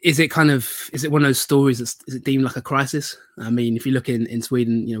 is it one of those stories is it deemed like a crisis? I mean, if you look in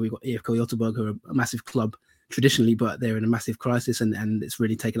Sweden, we've got IFK Göteborg, who are a massive club. traditionally, but they're in a massive crisis, and it's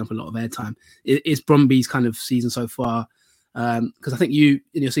really taken up a lot of airtime. Is Brøndby's kind of season so far? Because I think you,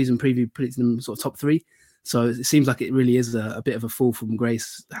 in your season preview, predicted them sort of top 3. So it seems like it really is a bit of a fall from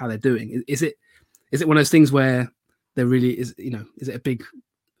grace how they're doing. Is it one of those things where there really is, is it a big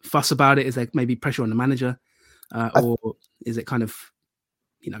fuss about it? Is there maybe pressure on the manager, or is it kind of,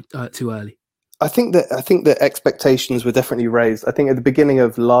 too early? I think that expectations were definitely raised. I think at the beginning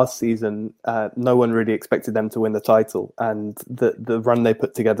of last season, no one really expected them to win the title, and the run they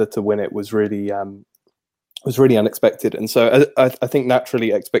put together to win it was really unexpected. And so I think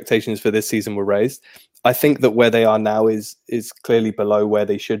naturally expectations for this season were raised. I think that where they are now is clearly below where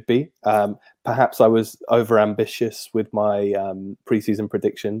they should be. Perhaps I was over ambitious with my preseason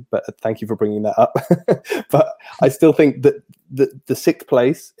prediction, but thank you for bringing that up. But I still think that the 6th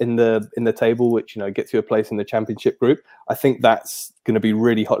place in the table, which gets you a place in the championship group, I think that's going to be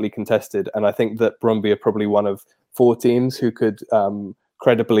really hotly contested. And I think that Brøndby are probably one of 4 teams who could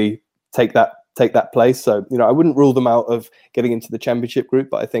credibly take that place. So I wouldn't rule them out of getting into the championship group,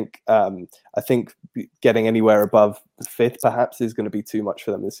 but I think getting anywhere above 5th perhaps is going to be too much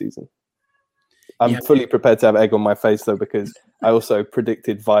for them this season. I'm fully prepared to have egg on my face though, because I also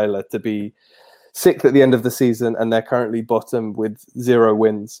predicted Vejle to be 6th at the end of the season, and they're currently bottom with 0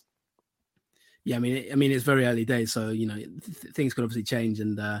 wins. Yeah, I mean it's very early days, so things could obviously change.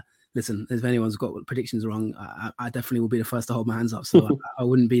 And listen, if anyone's got predictions wrong, I definitely will be the first to hold my hands up. So I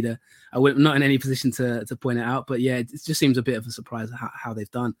wouldn't not in any position to point it out. But yeah, it just seems a bit of a surprise how they've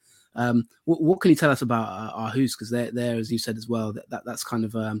done. What can you tell us about Aarhus? Because they're, as you said as well, that's kind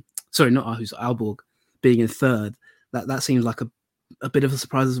of sorry, not Aarhus, Aalborg being in 3rd. That seems like a bit of a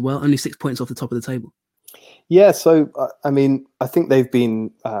surprise as well. Only 6 points off the top of the table. Yeah, so I think they've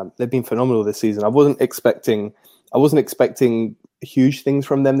been phenomenal this season. I wasn't expecting huge things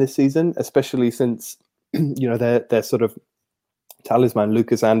from them this season, especially since their sort of talisman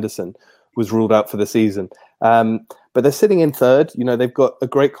Lucas Anderson was ruled out for the season. But they're sitting in 3rd. They've got a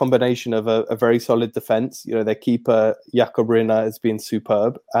great combination of a very solid defense. Their keeper Jakob Rinner has been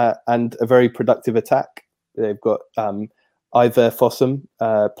superb, and a very productive attack. They've got Iver Fossum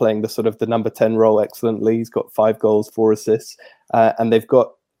playing the sort of the number 10 role excellently. He's got 5 goals, 4 assists, and they've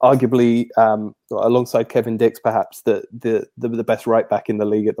got arguably alongside Kevin Dix, perhaps the best right back in the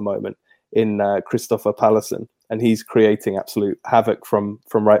league at the moment in Christopher Pallesen, and he's creating absolute havoc from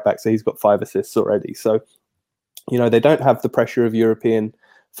right back. So he's got 5 assists already. So they don't have the pressure of European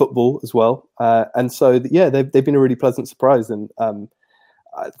football as well, and so they've been a really pleasant surprise, and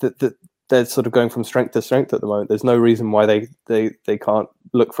they're sort of going from strength to strength at the moment. There's no reason why they can't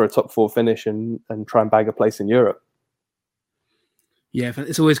look for a top 4 finish and try and bag a place in Europe. Yeah,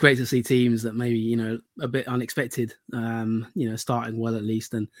 it's always great to see teams that maybe, a bit unexpected, starting well at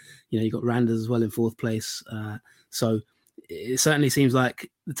least. And, you've got Randers as well in 4th place. So it certainly seems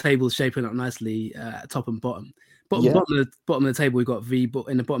like the table's shaping up nicely, top and bottom. Bottom of the table, we've got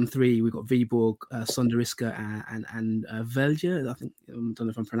in the bottom 3, we've got Viborg, Sonderriska, and Velje. I don't know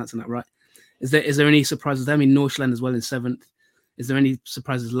if I'm pronouncing that right. Is there any surprises there? I mean, Nordsjælland as well in 7th. Is there any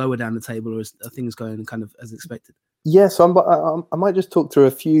surprises lower down the table, or are things going kind of as expected? Yeah, so I might just talk through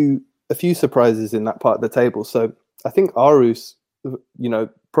a few surprises in that part of the table. So I think Aarhus,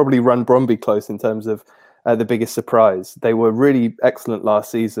 probably run Brøndby close in terms of the biggest surprise. They were really excellent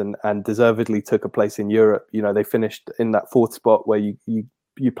last season and deservedly took a place in Europe. They finished in that 4th spot where you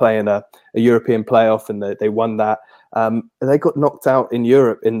play in a European playoff, and they won that. They got knocked out in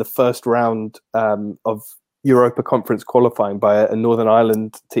Europe in the first round of Europa Conference qualifying by a Northern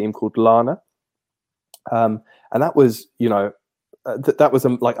Ireland team called Lana. And that was, that was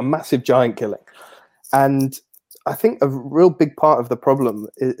like a massive giant killing. And I think a real big part of the problem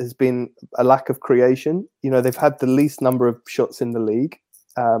has been a lack of creation. They've had the least number of shots in the league.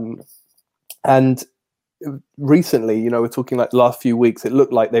 And recently, we're talking like the last few weeks, it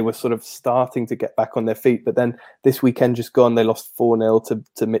looked like they were sort of starting to get back on their feet. But then this weekend just gone, they lost 4-0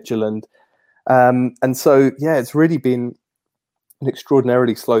 to Midtjylland. And so, it's really been an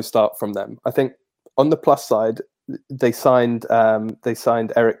extraordinarily slow start from them. I think on the plus side, they signed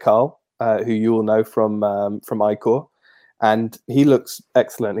Eric Carl, who you all know from Icor, and he looks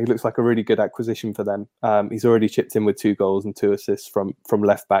excellent. He looks like a really good acquisition for them. He's already chipped in with 2 goals and 2 assists from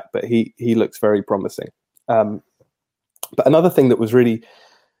left back, but he looks very promising. But another thing that was really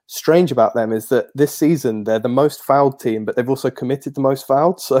strange about them is that this season they're the most fouled team, but they've also committed the most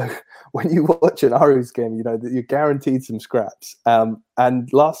fouled. So when you watch an Aarhus game, that you're guaranteed some scraps.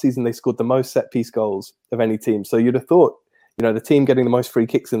 And last season they scored the most set piece goals of any team. So you'd have thought, the team getting the most free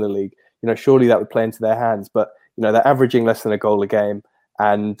kicks in the league, surely that would play into their hands. But they're averaging less than a goal a game,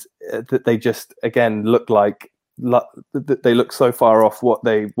 and that they just again look like they look so far off what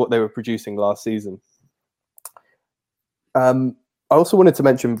they were producing last season. I also wanted to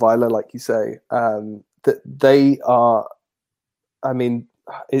mention Weiler, like you say, that they are. I mean,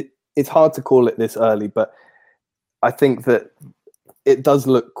 it's hard to call it this early, but I think that it does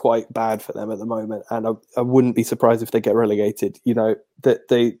look quite bad for them at the moment, and I wouldn't be surprised if they get relegated. You know, that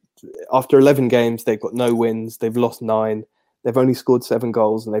they after 11 games they've got no wins, they've lost 9, they've only scored 7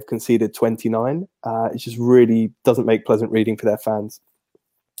 goals, and they've conceded 29. It just really doesn't make pleasant reading for their fans.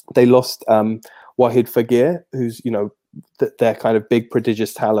 They lost Wahid Fagir, who's their kind of big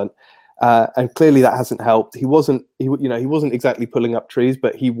prodigious talent. And clearly that hasn't helped. He wasn't exactly pulling up trees,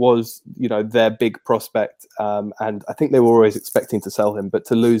 but he was, their big prospect. And I think they were always expecting to sell him, but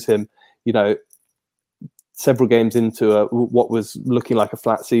to lose him, several games into what was looking like a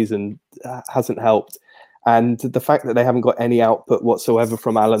flat season hasn't helped. And the fact that they haven't got any output whatsoever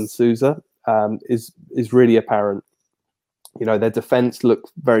from Alan Souza is really apparent. Their defense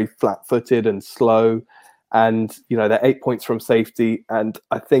looked very flat-footed and slow, and they're 8 points from safety. And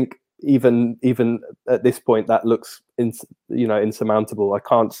I think even at this point, that looks insurmountable. I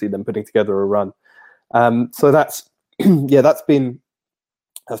can't see them putting together a run. So that's that's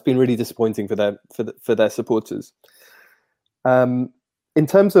been really disappointing for their supporters. In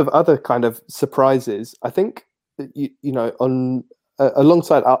terms of other kind of surprises, I think on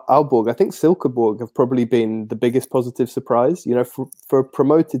alongside Aalborg, I think Silkeborg have probably been the biggest positive surprise. For a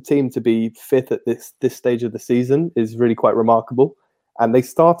promoted team to be 5th at this stage of the season is really quite remarkable. And they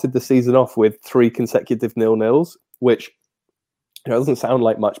started the season off with 3 consecutive 0-0s, which doesn't sound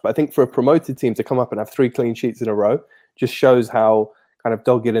like much, but I think for a promoted team to come up and have 3 clean sheets in a row just shows how kind of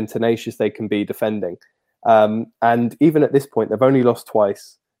dogged and tenacious they can be defending. And even at this point, they've only lost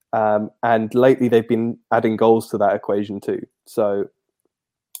twice. And lately they've been adding goals to that equation too. So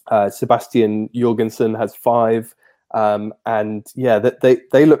Sebastian Jorgensen has 5. And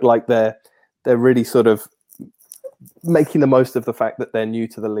they look like they're really sort of making the most of the fact that they're new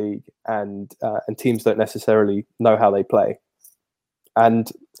to the league, and teams don't necessarily know how they play.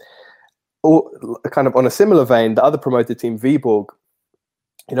 And kind of on a similar vein, the other promoted team, Viborg,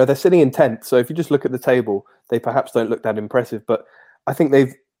 they're sitting in 10th. So if you just look at the table, they perhaps don't look that impressive. But I think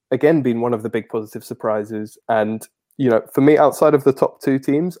they've, again, been one of the big positive surprises. And, for me, outside of the top 2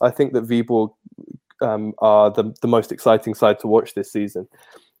 teams, I think that Viborg are the most exciting side to watch this season.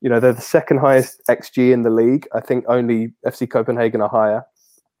 They're the second highest XG in the league. I think only FC Copenhagen are higher.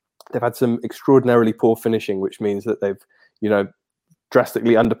 They've had some extraordinarily poor finishing, which means that they've,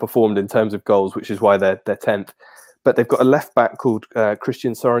 drastically underperformed in terms of goals, which is why they're 10th. But they've got a left back called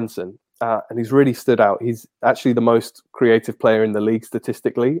Christian Sorensen, and he's really stood out. He's actually the most creative player in the league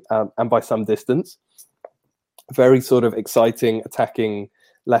statistically, and by some distance. Very sort of exciting, attacking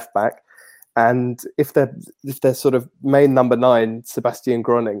left back. And if they're sort of main number 9, Sebastian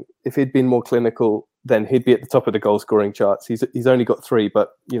Groning, if he'd been more clinical, then he'd be at the top of the goal scoring charts. He's only got 3,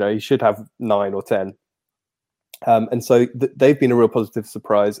 but he should have 9 or 10. And so they've been a real positive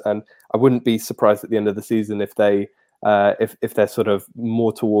surprise, and I wouldn't be surprised at the end of the season if they if they're sort of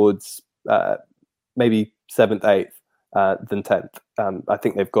more towards maybe 7th, 8th than 10th. I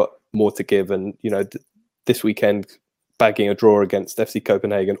think they've got more to give, and this weekend bagging a draw against FC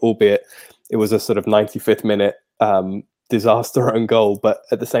Copenhagen, albeit it was a sort of 95th minute disaster own goal, but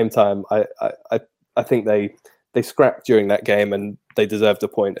at the same time, I think they scrapped during that game and they deserved a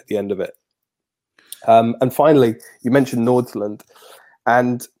point at the end of it. And finally, you mentioned Nordsjælland,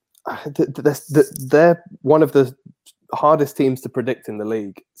 and they're one of the hardest teams to predict in the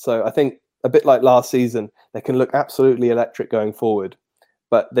league. So I think a bit like last season, they can look absolutely electric going forward,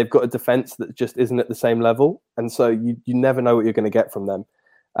 but they've got a defense that just isn't at the same level. And so you never know what you're going to get from them.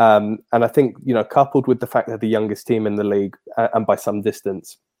 And I think, coupled with the fact they're the youngest team in the league and by some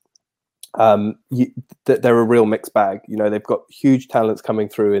distance, they're a real mixed bag. They've got huge talents coming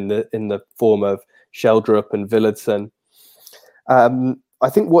through in the form of Sheldrup and Villadsen. I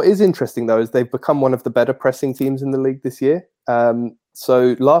think what is interesting, though, is they've become one of the better pressing teams in the league this year.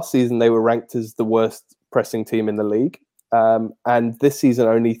 So last season, they were ranked as the worst pressing team in the league. And this season,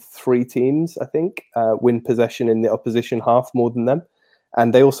 only 3 teams, I think, win possession in the opposition half more than them.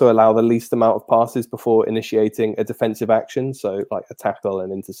 And they also allow the least amount of passes before initiating a defensive action. So like a tackle,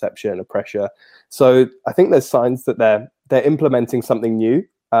 an interception, a pressure. So I think there's signs that they're implementing something new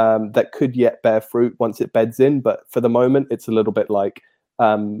that could yet bear fruit once it beds in. But for the moment, it's a little bit like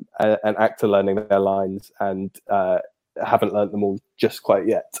an actor learning their lines and haven't learned them all just quite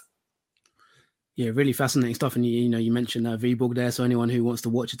yet. Yeah, really fascinating stuff. And you mentioned Viborg there, so anyone who wants to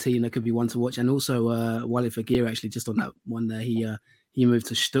watch a team, there could be one to watch. And also Walid Fagir, actually, just on that one there, he moved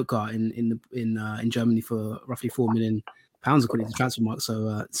to Stuttgart in Germany for roughly £4 million according to Transfermarkt.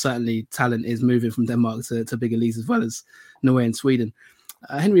 So certainly talent is moving from Denmark to bigger leagues as well as Norway and Sweden.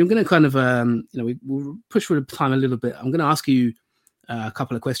 Henry, I'm going to kind of we'll push for the time a little bit. I'm going to ask you a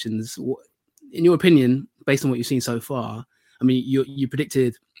couple of questions. In your opinion, based on what you've seen so far, I mean, you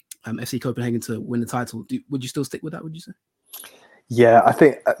predicted FC Copenhagen to win the title. Would you still stick with that? Would you say? Yeah, I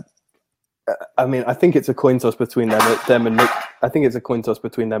think. I think it's a coin toss between them and I think it's a coin toss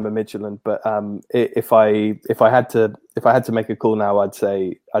between them and Midtjylland. But if I had to make a call now, I'd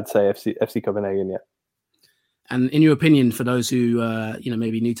say FC Copenhagen. Yeah. And in your opinion, for those who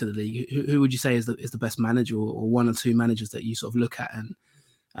maybe new to the league, who would you say is the best manager, or one or two managers that you sort of look at? And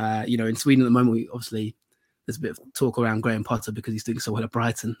in Sweden at the moment, there's a bit of talk around Graham Potter because he's doing so well at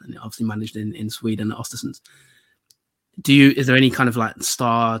Brighton and obviously managed in Sweden at Östersunds. Is there any kind of like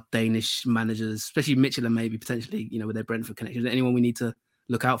star Danish managers, especially Midtjylland maybe potentially, with their Brentford connection? Is there anyone we need to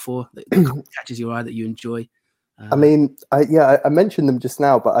look out for that catches your eye that you enjoy? I mentioned them just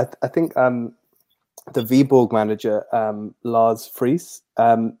now, but I think the Viborg manager, Lars Friis,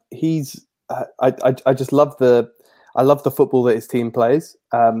 I just love the football that his team plays.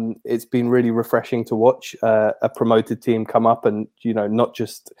 It's been really refreshing to watch a promoted team come up and not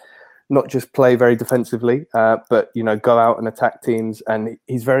just play very defensively, but go out and attack teams. And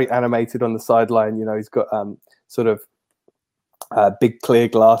he's very animated on the sideline. He's got sort of big clear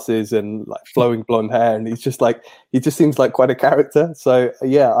glasses and like flowing blonde hair, and he just seems like quite a character. So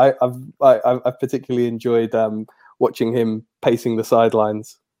yeah, I've particularly enjoyed watching him pacing the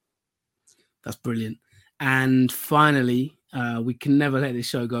sidelines. That's brilliant. And finally, we can never let this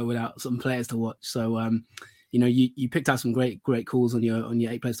show go without some players to watch. So you picked out some great calls on your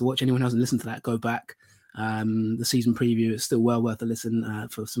 8 players to watch. Anyone who hasn't listened to that, go back. The season preview is still well worth a listen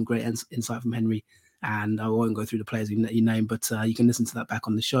for some great insight from Henry. And I won't go through the players you name, but you can listen to that back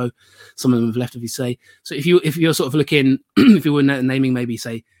on the show. Some of them have left, if you say. So if you're sort of looking, if you were naming maybe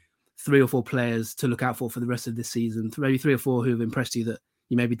say 3 or 4 players to look out for the rest of this season, maybe 3 or 4 who have impressed you that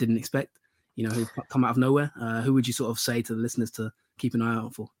you maybe didn't expect, who've come out of nowhere, who would you sort of say to the listeners to keep an eye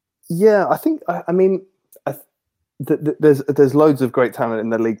out for? Yeah, I think, there's loads of great talent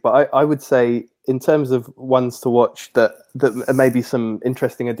in the league, but I would say in terms of ones to watch that may be some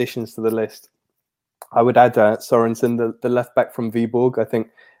interesting additions to the list, I would add Sorensen, the left back from Viborg. I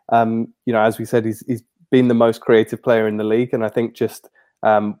think, as we said, he's been the most creative player in the league, and I think just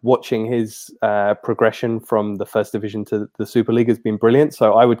watching his progression from the first division to the Super League has been brilliant.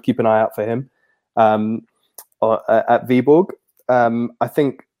 So I would keep an eye out for him at Viborg. I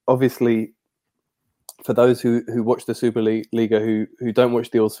think obviously for those who watch the Super Liga who don't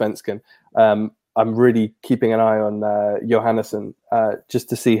watch the Allsvenskan, I'm really keeping an eye on Johannesson just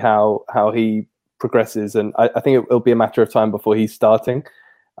to see how he progresses, and I think it'll be a matter of time before he's starting,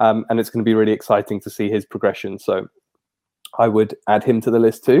 and it's going to be really exciting to see his progression. So I would add him to the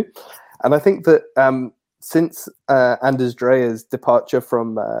list too. And I think that since Anders Drejer's departure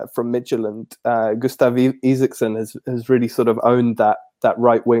from Midtjylland, Gustav Isaksen has really sort of owned that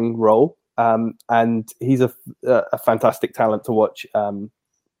right wing role, and he's a fantastic talent to watch for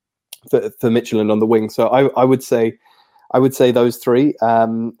Midtjylland on the wing. So I would say those 3.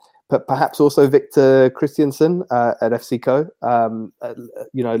 But perhaps also Victor Christiansen at FC Co,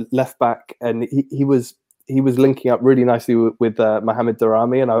 left back, and he was linking up really nicely with Mohamed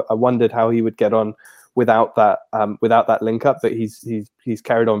Daramy, and I wondered how he would get on without that link up. But he's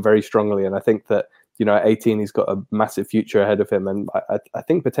carried on very strongly, and I think that at 18 he's got a massive future ahead of him, and I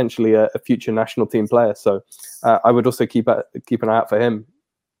think potentially a future national team player. So I would also keep an eye out for him.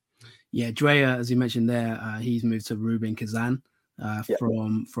 Yeah, Drejer, as you mentioned there, he's moved to Rubin Kazan.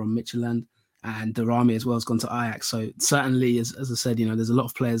 From Midtjylland, and Daramy as well has gone to Ajax. So certainly, as I said, there's a lot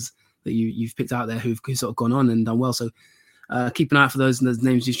of players that you've picked out there who've sort of gone on and done well. So keep an eye out for those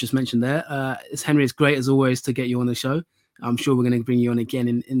names you just mentioned there. It's Henry, it's great as always to get you on the show. I'm sure we're going to bring you on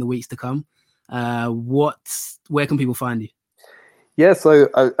again in the weeks to come. Where can people find you? Yeah, so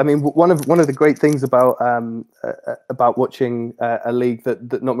one of the great things about watching a league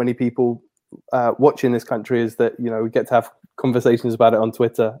that not many people watch in this country is that we get to have conversations about it on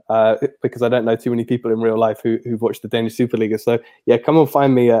Twitter, because I don't know too many people in real life who've watched the Danish Superliga. So yeah, come and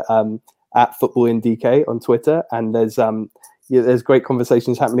find me at Football in DK on Twitter, and there's great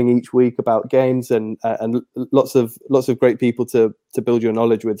conversations happening each week about games and lots of great people to build your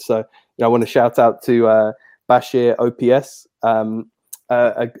knowledge with. So I want to shout out to Bashir OPS,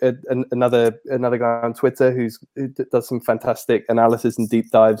 another guy on Twitter who does some fantastic analysis and deep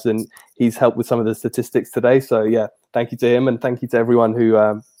dives, and he's helped with some of the statistics today. So yeah, thank you to him, and thank you to everyone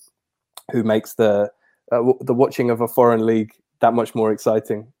who makes the watching of a foreign league that much more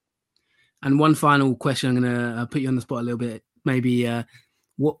exciting. And one final question, I'm going to put you on the spot a little bit. Maybe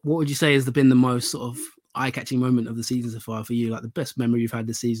what would you say has been the most sort of eye-catching moment of the season so far for you? Like the best memory you've had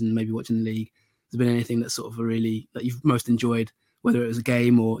this season, maybe watching the league. Has there been anything that's sort of that you've most enjoyed, whether it was a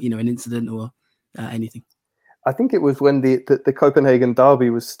game or an incident or anything? I think it was when the Copenhagen derby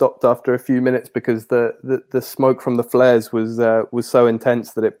was stopped after a few minutes because the smoke from the flares was so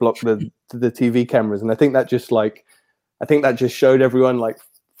intense that it blocked the TV cameras, and I think that just showed everyone like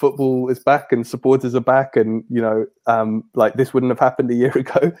football is back and supporters are back, and like this wouldn't have happened a year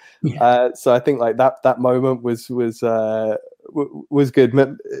ago. Yeah. So I think like that moment was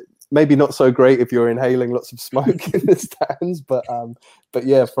good. Maybe not so great if you're inhaling lots of smoke in the stands, but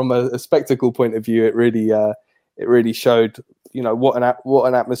yeah, from a spectacle point of view, it really showed what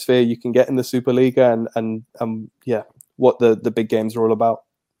an atmosphere you can get in the Superliga, and yeah, what the big games are all about.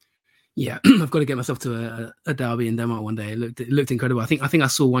 Yeah, I've got to get myself to a derby in Denmark one day. It looked incredible. I think I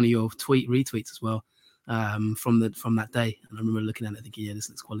saw one of your retweets as well from that day, and I remember looking at it thinking, yeah, this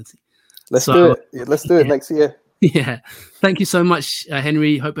looks quality. Let's do it. Yeah, let's do it next year. Yeah, thank you so much,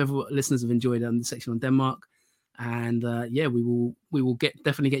 Henry. Hope everyone listeners have enjoyed the section on Denmark, and yeah, we will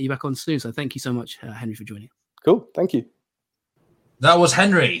definitely get you back on soon. So thank you so much, Henry, for joining. Cool, thank you. That was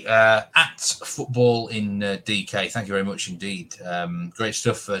Henry at Football in DK. Thank you very much indeed. Great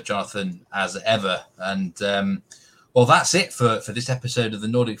stuff, Jonathan, as ever. And well, that's it for this episode of the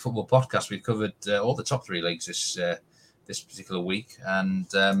Nordic Football Podcast. We've covered all the top 3 leagues this particular week, and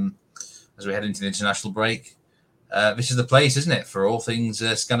as we head into the international break, this is the place, isn't it, for all things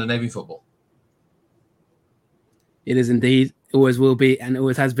Scandinavian football? It is indeed. Always will be, and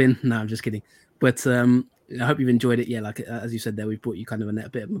always has been. No, I'm just kidding. But I hope you've enjoyed it. Yeah, like as you said there, we've brought you kind of a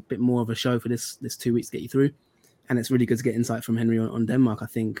bit more of a show for this 2 weeks to get you through, and it's really good to get insight from Henry on Denmark. I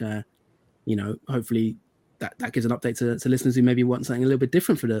think hopefully that gives an update to listeners who maybe want something a little bit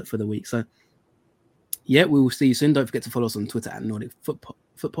different for the week. So yeah, we will see you soon. Don't forget to follow us on Twitter at Nordic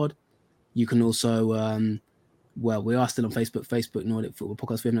Footpod. You can also we are still on Facebook Nordic Football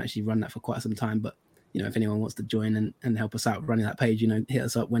Podcast. We haven't actually run that for quite some time, but if anyone wants to join and help us out running that page, hit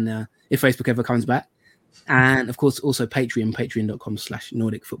us up when if Facebook ever comes back. And of course, also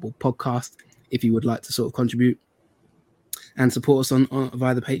patreon.com/Nordic Football Podcast if you would like to sort of contribute and support us on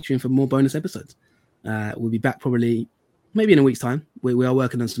via the Patreon for more bonus episodes. We'll be back probably maybe in a week's time. We are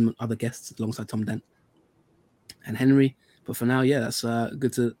working on some other guests alongside Tom Dent and Henry. But for now, yeah, that's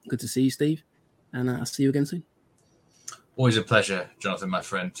good to see you, Steve. And I'll see you again soon. Always a pleasure, Jonathan, my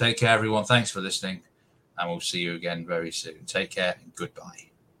friend. Take care, everyone. Thanks for listening. And we'll see you again very soon. Take care and goodbye.